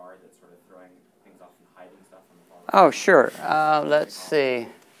green bar that's sort of throwing things off and hiding stuff on the bottom. Oh, sure. Let's see.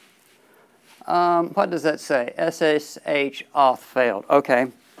 What does that say? SSH auth failed.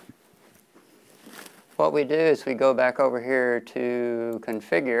 Okay. What we do is we go back over here to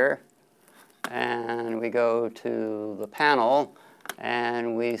configure, and we go to the panel,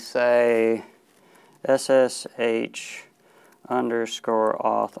 and we say SSH underscore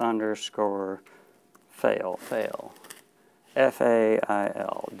auth underscore fail.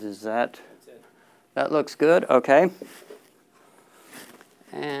 F-A-I-L. Does that looks good? Okay.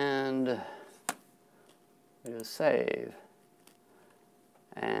 And we'll save.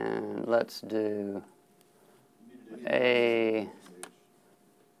 And let's do a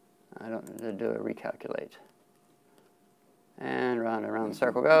recalculate. And round and round the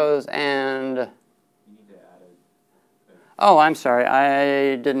circle goes, and oh, I'm sorry,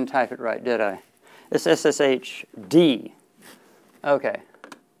 I didn't type it right, did I? It's SSHD. Okay.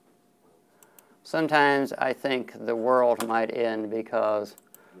 Sometimes I think the world might end because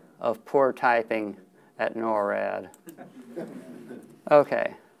of poor typing at NORAD.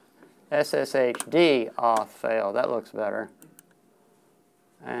 Okay. SSHD auth failed. That looks better.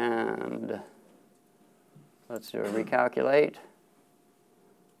 And let's do a recalculate.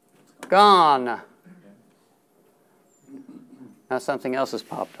 Gone. Now something else has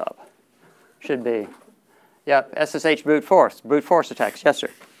popped up. Should be. Yep, SSH brute force attacks. Yes, sir.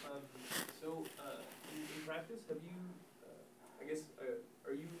 So in practice, have you, I guess,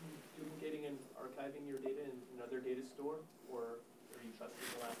 are you duplicating and archiving your data in another data store, or are you trusting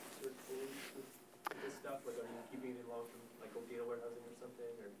Elasticsearch fully with this stuff? Like, are you keeping it along from like old data warehousing or something?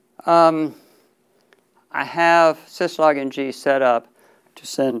 Or? I have Syslog and G set up to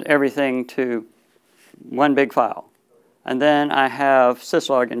send everything to one big file. And then I have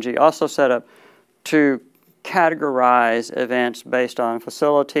Syslog and G also set up to categorize events based on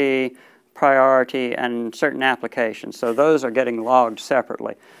facility, priority, and certain applications. So those are getting logged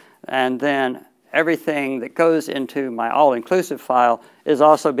separately. And then everything that goes into my all-inclusive file is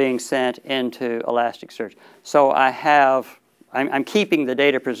also being sent into Elasticsearch. So I'm keeping the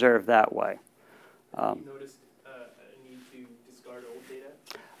data preserved that way. Have you noticed a need to discard old data?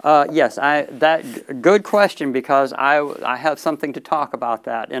 Yes, good question, because I have something to talk about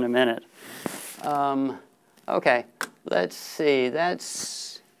that in a minute. Okay, let's see.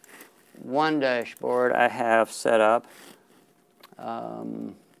 That's one dashboard I have set up.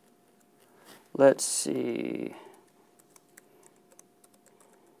 Let's see.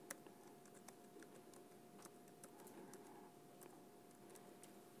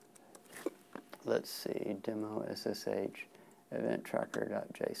 Let's see, demo SSH event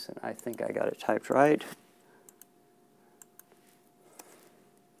tracker.json. I think I got it typed right.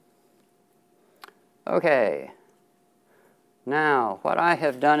 Okay. Now, what I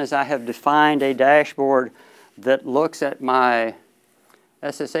have done is I have defined a dashboard that looks at my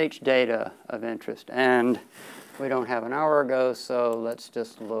SSH data of interest. And we don't have an hour ago, so let's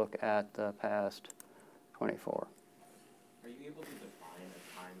just look at the past 24. Are you able to define a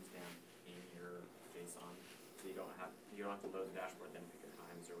timestamp in your JSON so you don't have to load the dashboard then pick a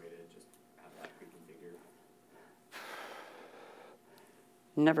time? Is there a way to just have that pre-configured?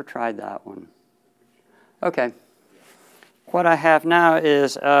 Never tried that one. Okay. What I have now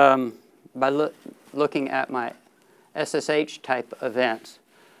is by looking at my SSH type events.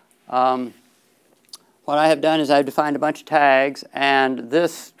 What I have done is I've defined a bunch of tags, and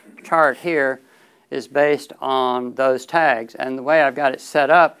this chart here is based on those tags. And the way I've got it set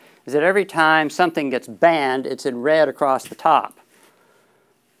up is that every time something gets banned, it's in red across the top.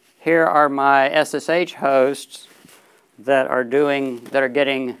 Here are my SSH hosts that are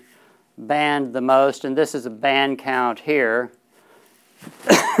getting banned the most, and this is a ban count here.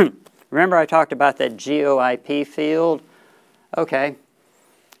 Remember I talked about that GeoIP field? Okay.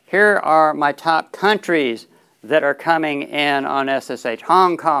 Here are my top countries that are coming in on SSH.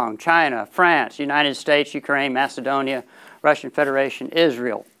 Hong Kong, China, France, United States, Ukraine, Macedonia, Russian Federation,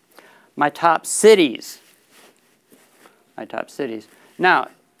 Israel. My top cities. Now,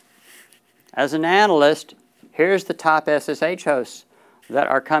 as an analyst, here's the top SSH hosts that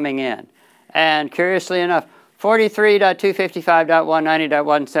are coming in. And curiously enough,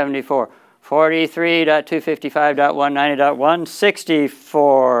 43.255.190.174,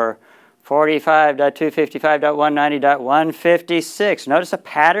 43.255.190.164, 45.255.190.156. Notice a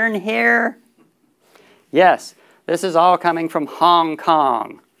pattern here? Yes, this is all coming from Hong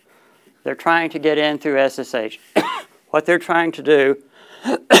Kong. They're trying to get in through SSH. What they're trying to do,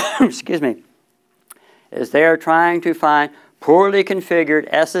 excuse me, is they are trying to find poorly configured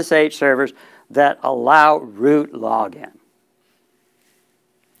SSH servers that allow root login.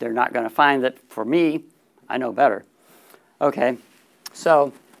 They're not going to find that for me. I know better. Okay,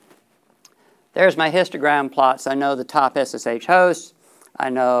 so there's my histogram plots. I know the top SSH hosts. I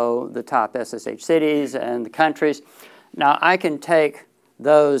know the top SSH cities and the countries. Now I can take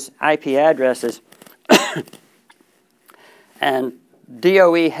those IP addresses and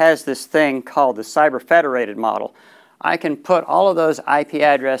DOE has this thing called the cyber federated model. I can put all of those IP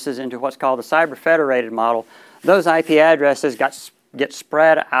addresses into what's called the cyber federated model. Those IP addresses get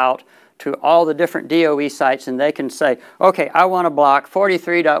spread out to all the different DOE sites, and they can say, okay, I want to block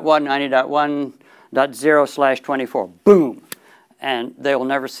 43.190.1.0/24. Boom. And they will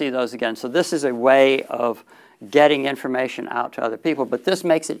never see those again. So this is a way of getting information out to other people, but this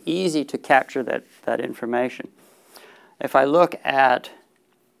makes it easy to capture that information. If I look at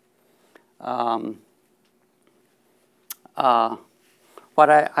what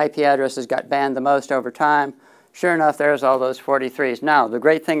IP addresses got banned the most over time, sure enough, there's all those 43s. Now, the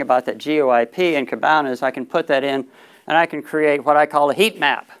great thing about that GeoIP in Kibana is I can put that in, and I can create what I call a heat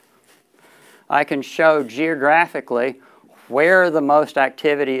map. I can show geographically where the most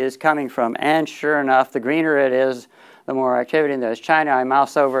activity is coming from. And sure enough, the greener it is, the more activity there is. China, I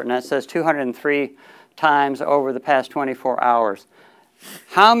mouse over it, and it says 203 times over the past 24 hours.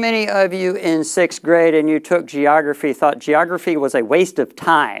 How many of you in 6th grade and you took geography thought geography was a waste of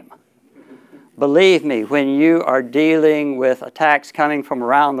time? Believe me, when you are dealing with attacks coming from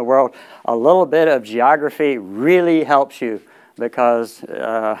around the world, a little bit of geography really helps you because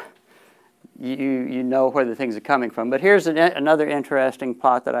you know where the things are coming from. But here's another interesting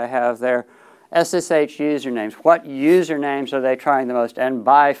plot that I have there. SSH usernames. What usernames are they trying the most? And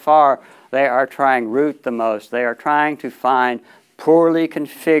by far, they are trying root the most. They are trying to find poorly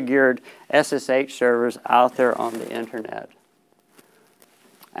configured SSH servers out there on the internet.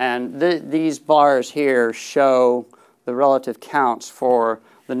 And these bars here show the relative counts for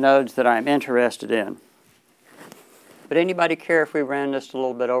the nodes that I'm interested in. But anybody care if we ran just a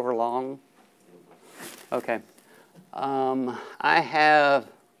little bit over long? Okay. I have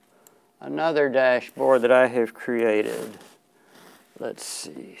another dashboard that I have created. Let's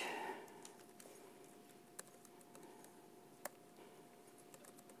see.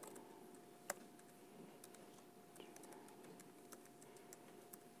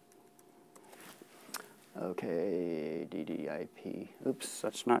 Okay, DDIP. Oops,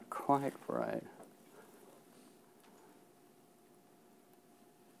 that's not quite right.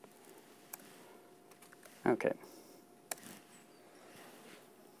 Okay.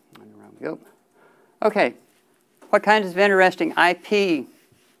 And around we go. Okay, what kinds of interesting IP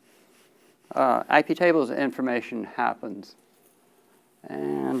tables information happens?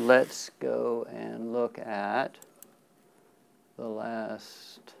 And let's go and look at the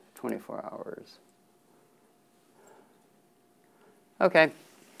last 24 hours. Okay,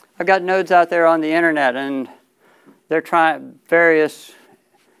 I've got nodes out there on the internet, and they're trying, various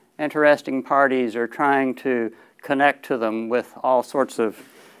interesting parties are trying to connect to them with all sorts of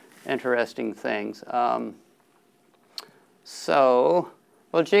interesting things. Well,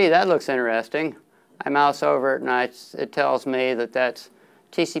 gee, that looks interesting. I mouse over it, and it tells me that that's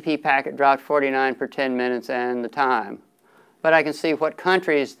TCP packet dropped 49 per 10 minutes and the time. But I can see what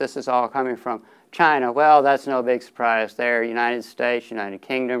countries this is all coming from. China, well, that's no big surprise there. United States, United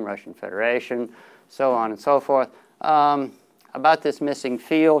Kingdom, Russian Federation, so on and so forth. About this missing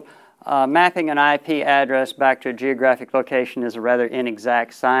field, mapping an IP address back to a geographic location is a rather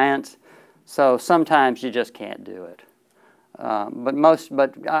inexact science, so sometimes you just can't do it.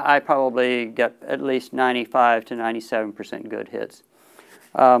 But I probably get at least 95 to 97% good hits.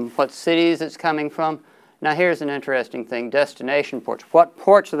 What cities it's coming from? Now here's an interesting thing, destination ports. What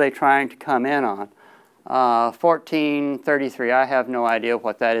ports are they trying to come in on? 1433, I have no idea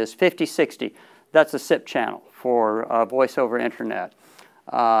what that is. 5060, that's a SIP channel for voice over internet.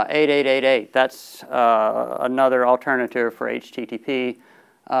 8888, that's another alternative for HTTP.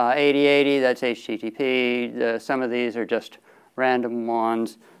 8080, that's HTTP. Some of these are just random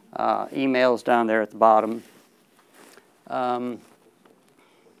ones. Emails down there at the bottom.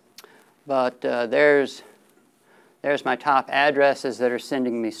 There's my top addresses that are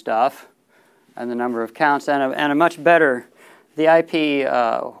sending me stuff, and the number of counts, and a much better, the IP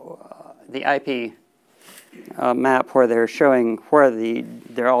map where they're showing where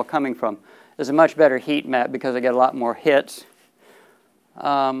they're all coming from is a much better heat map because I get a lot more hits.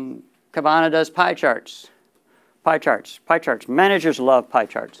 Kibana does pie charts. Pie charts. Managers love pie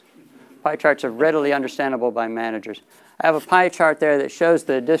charts. Pie charts are readily understandable by managers. I have a pie chart there that shows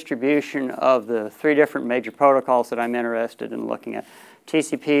the distribution of the 3 different major protocols that I'm interested in looking at.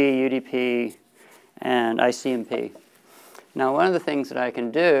 TCP, UDP, and ICMP. Now one of the things that I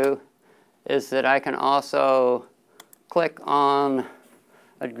can do is that I can also click on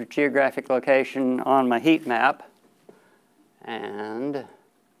a geographic location on my heat map and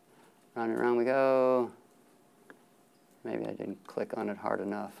round and round we go. Maybe I didn't click on it hard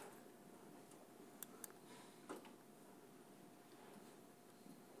enough.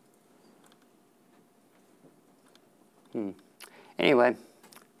 Anyway,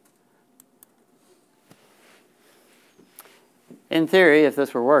 in theory, if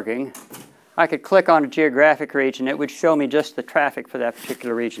this were working, I could click on a geographic region. It would show me just the traffic for that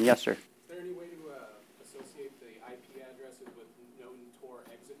particular region. Yes, sir? Is there any way to associate the IP addresses with known Tor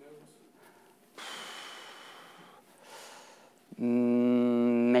exit nodes?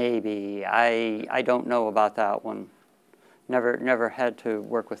 Maybe. I don't know about that one. Never had to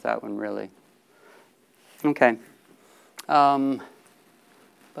work with that one, really. Okay.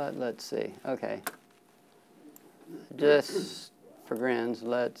 But let's see. Okay. Just for grins,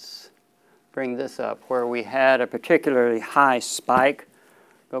 let's bring this up where we had a particularly high spike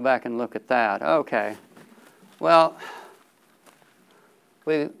go back and look at that. Okay. Well,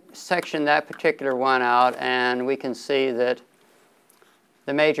 we sectioned that particular one out, and we can see that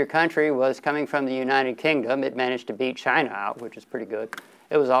the major country was coming from the United Kingdom. It managed to beat China out, which is pretty good.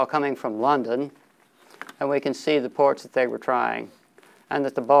 It was all coming from London, and we can see the ports that they were trying, and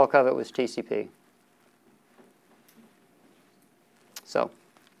that the bulk of it was TCP. So,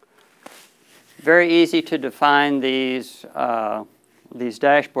 very easy to define these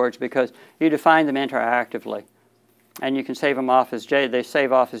dashboards because you define them interactively. And you can save them off as they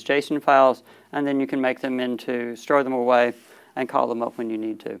save off as JSON files, and then you can make them into, store them away, and call them up when you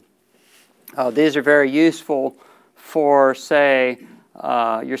need to. These are very useful for, say,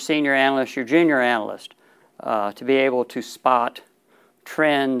 your senior analyst, your junior analyst, to be able to spot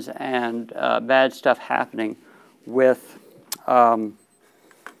trends and bad stuff happening with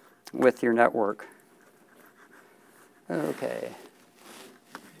your network. Okay.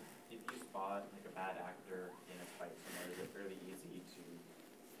 If you spot like a bad actor in a spike somewhere, is it fairly easy to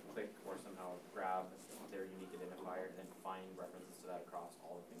click or somehow grab their unique identifier and then find references to that across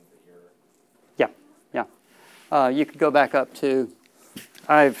all the things that you're... Yeah. You could go back up to,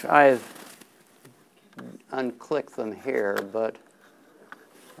 I've unclicked them here, but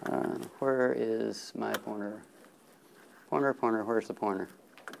where is my pointer? Pointer, where's the pointer?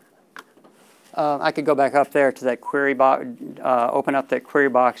 I could go back up there to that query box, open up that query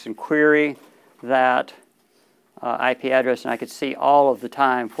box and query that IP address, and I could see all of the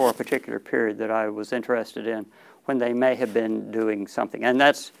time for a particular period that I was interested in when they may have been doing something. And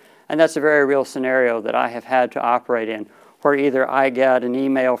that's a very real scenario that I have had to operate in, where either I get an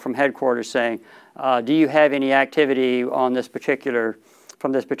email from headquarters saying, do you have any activity on this particular,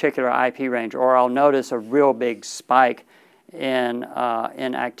 from this particular IP range, or I'll notice a real big spike in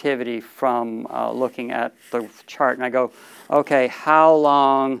activity from looking at the chart, and I go, okay, how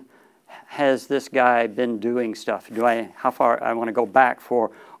long has this guy been doing stuff? How far? I want to go back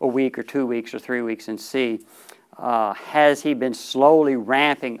for a week or 2 weeks or 3 weeks and see, has he been slowly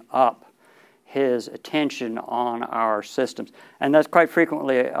ramping up his attention on our systems? And that's quite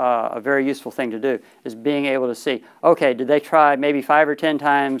frequently a very useful thing to do, is being able to see, okay, did they try maybe 5 or 10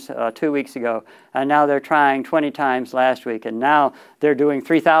 times 2 weeks ago, and now they're trying 20 times last week, and now they're doing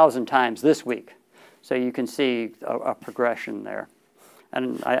 3,000 times this week. So you can see a progression there.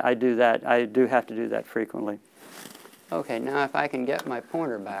 And I do that. I do have to do that frequently. Okay, now if I can get my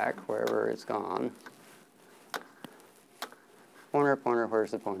pointer back, wherever it's gone. Pointer,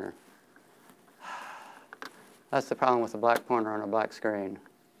 where's the pointer? That's the problem with a black pointer on a black screen.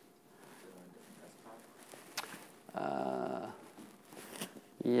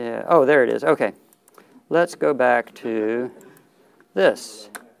 Yeah, oh, there it is. Okay, let's go back to this.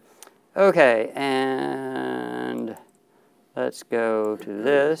 Okay, and let's go to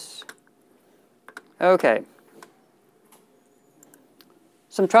this. Okay.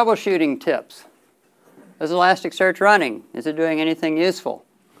 Some troubleshooting tips. Is Elasticsearch running? Is it doing anything useful?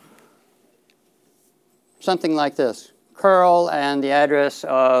 Something like this. Curl and the address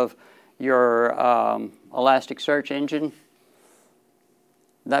of your Elasticsearch engine.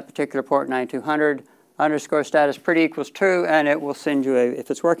 That particular port 9200 underscore status pretty equals true, and it will send you if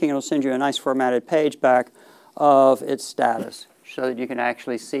it's working, it'll send you a nice formatted page back of its status, so that you can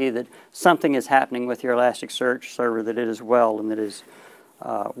actually see that something is happening with your Elasticsearch server, that it is well and that it is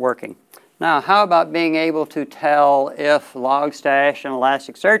working. Now, how about being able to tell if Logstash and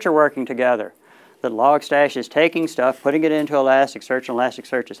Elasticsearch are working together? That Logstash is taking stuff, putting it into Elasticsearch, and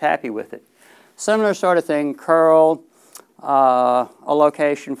Elasticsearch is happy with it. Similar sort of thing, curl a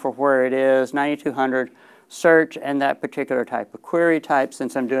location for where it is, 9200, search, and that particular type of query type,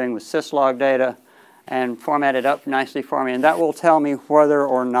 since I'm doing with Syslog data, and format it up nicely for me. And that will tell me whether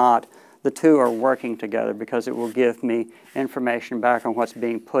or not the two are working together, because it will give me information back on what's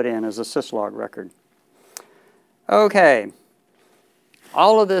being put in as a Syslog record. Okay.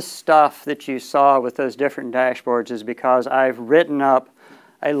 All of this stuff that you saw with those different dashboards is because I've written up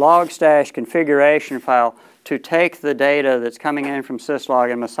a Logstash configuration file to take the data that's coming in from Syslog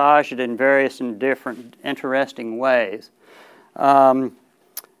and massage it in various and different interesting ways. And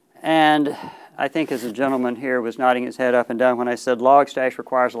I think as a gentleman here was nodding his head up and down when I said Logstash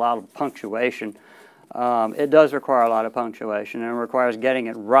requires a lot of punctuation. It does require a lot of punctuation, and it requires getting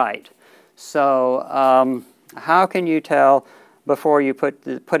it right. So how can you tell before you put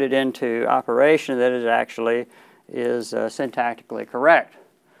it into operation that it actually is syntactically correct?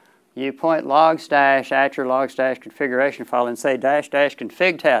 You point Logstash at your Logstash configuration file and say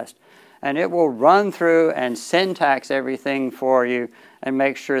 --config test, and it will run through and syntax everything for you and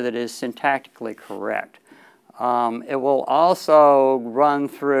make sure that it is syntactically correct. It will also run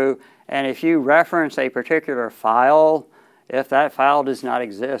through, and if you reference a particular file, if that file does not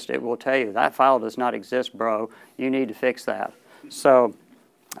exist, it will tell you, that file does not exist, bro. You need to fix that. So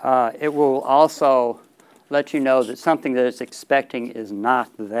it will also let you know that something that it's expecting is not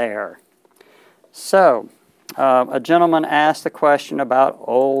there. So a gentleman asked the question about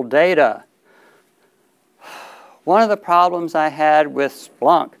old data. One of the problems I had with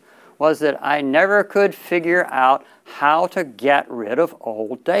Splunk was that I never could figure out how to get rid of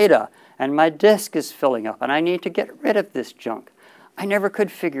old data. And my disk is filling up, and I need to get rid of this junk. I never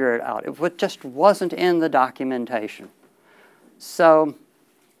could figure it out. It just wasn't in the documentation. So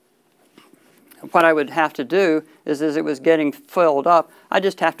what I would have to do is, as it was getting filled up, I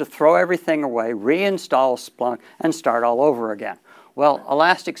just have to throw everything away, reinstall Splunk, and start all over again. Well,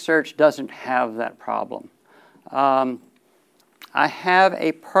 Elasticsearch doesn't have that problem. I have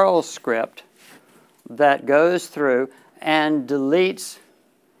a Perl script that goes through and deletes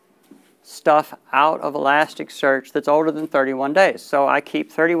stuff out of Elasticsearch that's older than 31 days. So I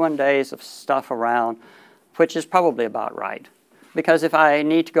keep 31 days of stuff around, which is probably about right. Because if I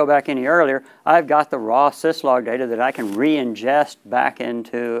need to go back any earlier, I've got the raw syslog data that I can re-ingest back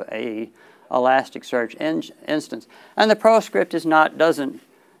into a Elasticsearch instance. And the Perl script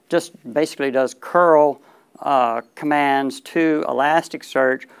basically does curl commands to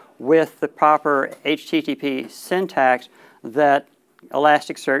Elasticsearch with the proper HTTP syntax that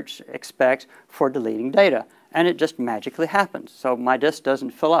Elasticsearch expects for deleting data. And it just magically happens. So my disk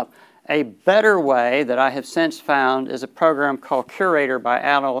doesn't fill up. A better way that I have since found is a program called Curator by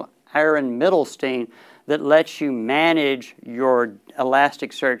Aaron Middlestein that lets you manage your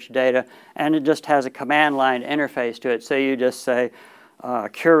Elasticsearch data, and it just has a command line interface to it. So you just say,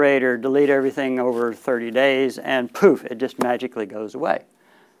 Curator, delete everything over 30 days, and poof, it just magically goes away.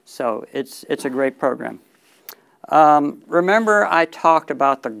 So it's a great program. Remember I talked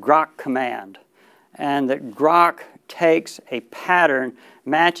about the grok command, and that grok takes a pattern,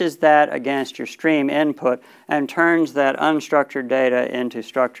 matches that against your stream input, and turns that unstructured data into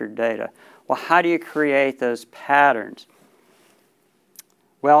structured data. Well, how do you create those patterns?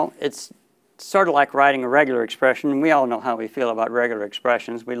 Well, it's sort of like writing a regular expression. We all know how we feel about regular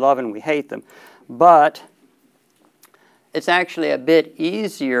expressions. We love and we hate them. But it's actually a bit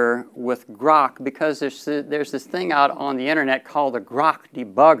easier with grok because there's this thing out on the internet called the grok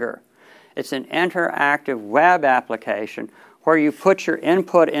debugger. It's an interactive web application where you put your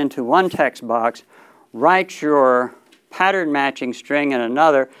input into one text box, write your pattern matching string in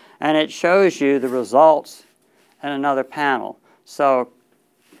another, and it shows you the results in another panel. So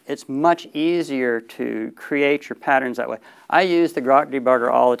it's much easier to create your patterns that way. I use the grok debugger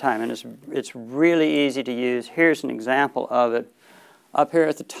all the time, and it's really easy to use. Here's an example of it. Up here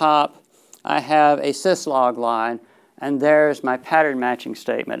at the top, I have a syslog line, and there's my pattern matching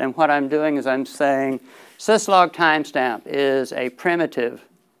statement. And what I'm doing is I'm saying syslog timestamp is a primitive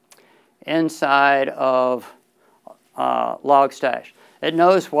inside of Logstash. It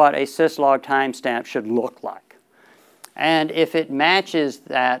knows what a syslog timestamp should look like. And if it matches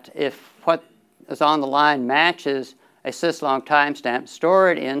that, if what is on the line matches a syslog timestamp, store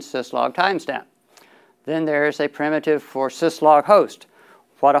it in syslog timestamp. Then there's a primitive for syslog host,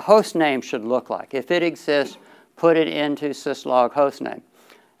 what a host name should look like. If it exists, put it into syslog hostname.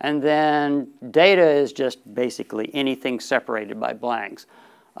 And then data is just basically anything separated by blanks.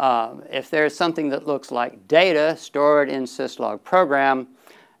 If there's something that looks like data, store it in syslog program.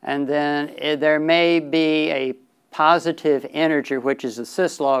 And then there may be a positive integer, which is a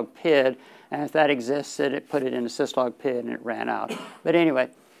syslog PID. And if that exists, it put it in a syslog PID and it ran out. But anyway,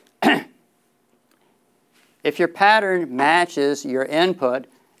 if your pattern matches your input,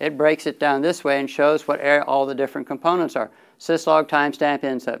 it breaks it down this way and shows what all the different components are. Syslog timestamp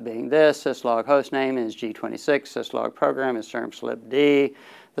ends up being this. Syslog hostname is G26. Syslog program is termslib D.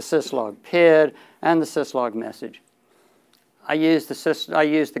 The syslog PID and the syslog message. I use the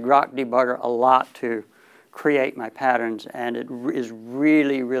grok debugger a lot to create my patterns, and it is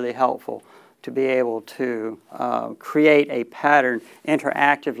really, really helpful to be able to create a pattern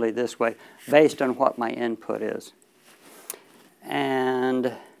interactively this way based on what my input is.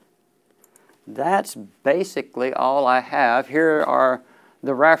 And that's basically all I have. Here are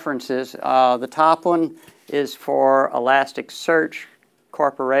the references. The top one is for Elasticsearch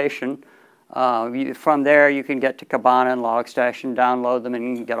Corporation. From there, you can get to Kibana and Logstash and download them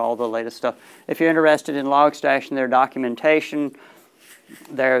and get all the latest stuff. If you're interested in Logstash and their documentation,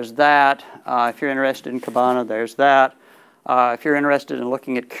 there's that. If you're interested in Kibana, there's that. If you're interested in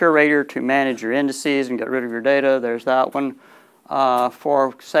looking at Curator to manage your indices and get rid of your data, there's that one.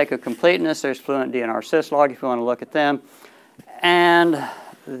 For sake of completeness, there's Fluent DNR Syslog if you want to look at them. And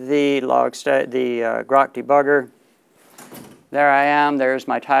the Grok debugger. There I am. There's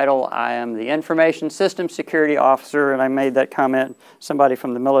my title. I am the Information Systems Security Officer, and I made that comment. Somebody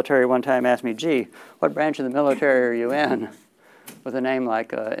from the military one time asked me, gee, what branch of the military are you in with a name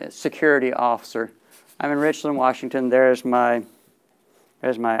like a security officer? I'm in Richland, Washington. There's my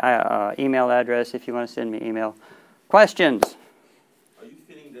email address if you want to send me email. Questions? Are you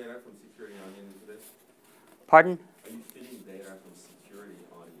feeding data from Security Onion into this? Pardon? Are you feeding data from Security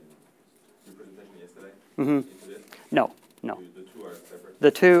Onion, your presentation yesterday, Mm-hmm. into this? No, no. The two are separate?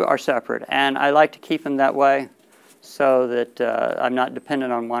 The two are separate, and I like to keep them that way so that I'm not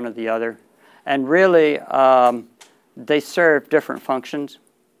dependent on one or the other. And really, they serve different functions.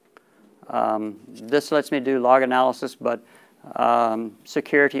 This lets me do log analysis, but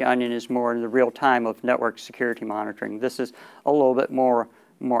Security Onion is more in the real time of network security monitoring. This is a little bit more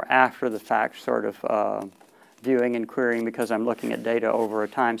after the fact sort of viewing and querying because I'm looking at data over a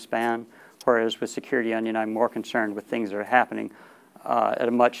time span, whereas with Security Onion I'm more concerned with things that are happening at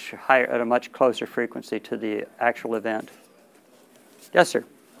a much closer frequency to the actual event. Yes, sir. Are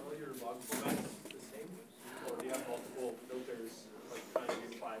all your log formats the same, or do you have multiple filters, like trying to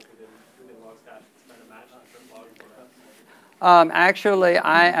apply within Logstash, trying to match different log formats? Actually,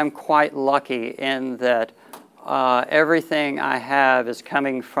 I am quite lucky in that everything I have is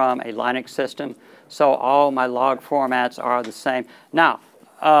coming from a Linux system, so all my log formats are the same. Now,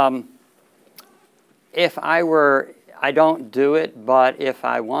 if I don't do it, but if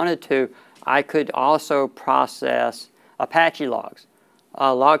I wanted to, I could also process Apache logs.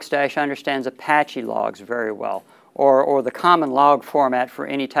 Logstash understands Apache logs very well, or the common log format for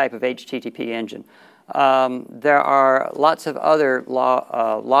any type of HTTP engine. There are lots of other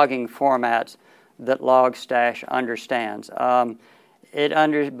logging formats that Logstash understands.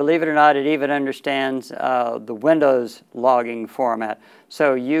 Believe it or not, it even understands the Windows logging format.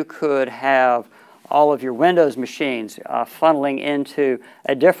 So you could have all of your Windows machines funneling into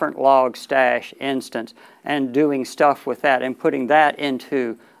a different Logstash instance and doing stuff with that and putting that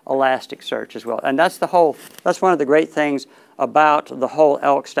into Elasticsearch as well. And that's one of the great things about the whole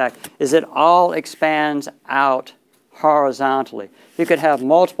ELK stack is it all expands out horizontally. You could have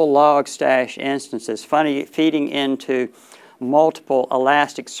multiple Logstash instances feeding into multiple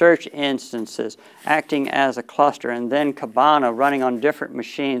Elasticsearch instances acting as a cluster, and then Kibana running on different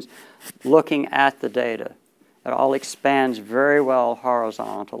machines looking at the data. It all expands very well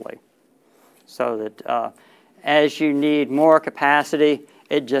horizontally so that as you need more capacity,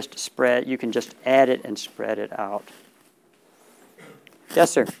 you can just add it and spread it out.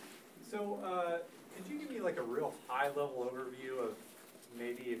 Yes, sir. So could you give me like a real high-level overview of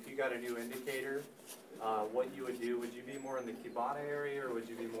maybe if you got a new indicator, what you would do? Would you be more in the Kibana area, or would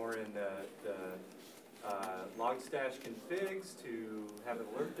you be more in the Logstash configs to have it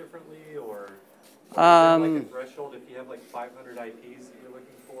alert differently, or is there like a threshold if you have like 500 IPs that you're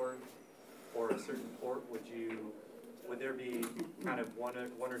looking for, or a certain port? Would there be kind of one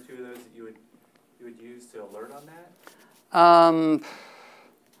or two of those that you would use to alert on that?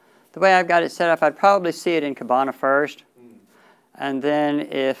 The way I've got it set up, I'd probably see it in Kibana first, and then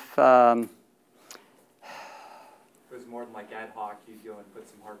if it was more like ad hoc, you'd go and put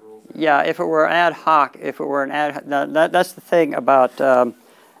some hard rules in. Yeah, if it were ad hoc, that's the thing about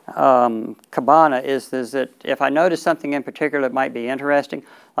Kibana is that if I notice something in particular that might be interesting,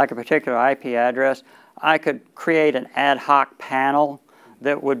 like a particular IP address, I could create an ad hoc panel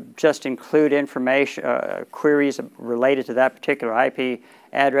that would just include information, queries related to that particular IP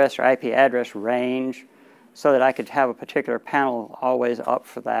address or IP address range, so that I could have a particular panel always up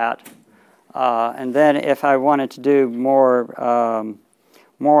for that. And then if I wanted to do more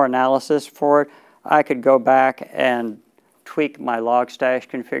analysis for it, I could go back and tweak my Logstash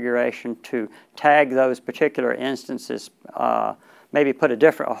configuration to tag those particular instances, maybe put a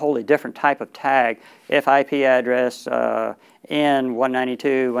wholly different type of tag. If IP address in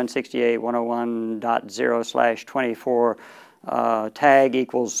 192.168.101.0/24 tag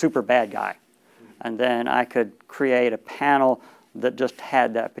equals super bad guy. And then I could create a panel that just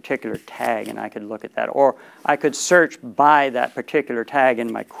had that particular tag, and I could look at that. Or I could search by that particular tag in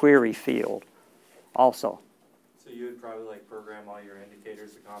my query field also. So you would probably like program all your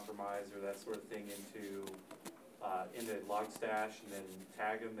indicators to compromise or that sort of thing into Logstash and then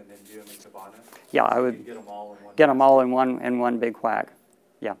tag them and then do them in Kibana? Yeah, so I would get them all in one. Get them all in one big whack.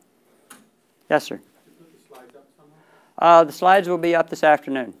 Yeah. Yes, sir. Did you put the slides up somewhere? The slides will be up this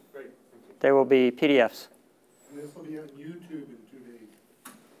afternoon. Great, thank you. They will be PDFs. And this will be on YouTube in 2 days.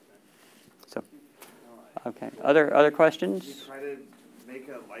 So, Okay. Other questions? You try to make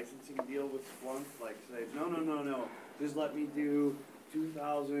a licensing deal with Splunk, like say, no, just let me do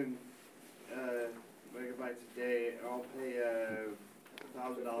 2,000 megabytes a day, and I'll pay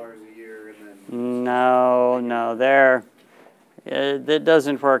 $1,000 a year, and then. No, it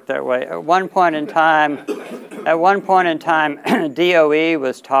doesn't work that way. At one point in time, DOE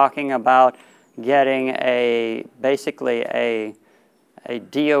was talking about getting basically a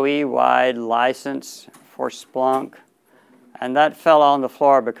DOE-wide license for Splunk, and that fell on the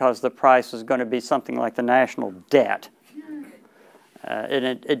floor because the price was going to be something like the national debt.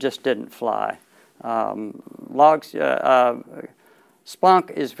 It just didn't fly.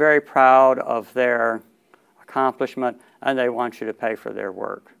 Splunk is very proud of their accomplishment, and they want you to pay for their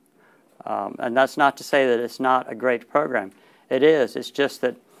work. And that's not to say that it's not a great program. It is. It's just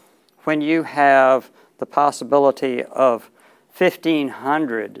that when you have the possibility of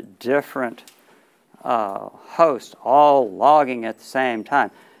 1,500 different hosts all logging at the same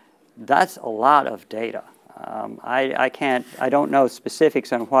time, that's a lot of data. I don't know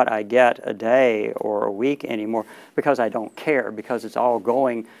specifics on what I get a day or a week anymore because I don't care, because it's all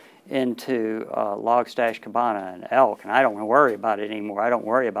going into Logstash, Kibana, and ELK, and I don't worry about it anymore. I don't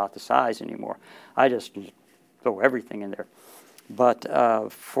worry about the size anymore. I just throw everything in there. But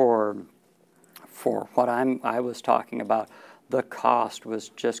for what I was talking about, the cost was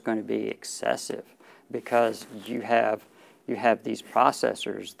just going to be excessive because you have these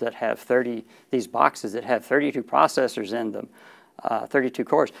processors that have these boxes that have 32 processors in them, 32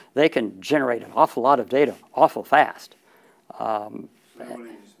 cores. They can generate an awful lot of data awful fast. So they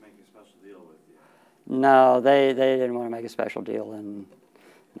wouldn't just make a special deal with you? No, they didn't want to make a special deal, and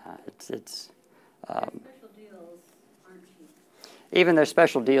it's special deals aren't cheap. even their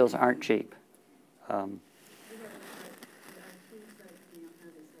special deals aren't cheap.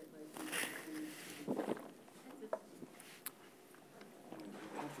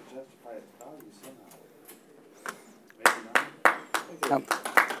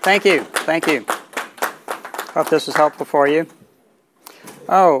 Thank you. Hope this was helpful for you.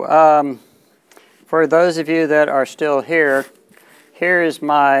 Oh, for those of you that are still here, here is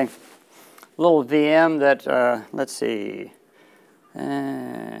my little VM that, let's see.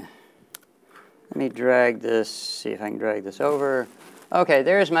 Let me drag this, see if I can drag this over. Okay,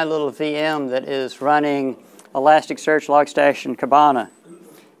 there's my little VM that is running Elasticsearch, Logstash, and Kibana.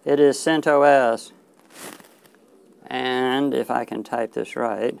 It is CentOS. And if I can type this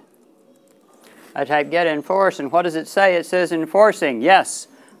right, I type get enforce, and what does it say? It says enforcing. Yes,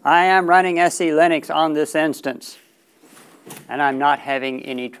 I am running SE Linux on this instance, and I'm not having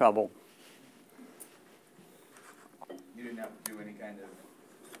any trouble. You didn't have to do any kind of,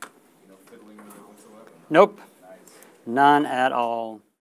 fiddling with it whatsoever? Nope. Nice. None at all.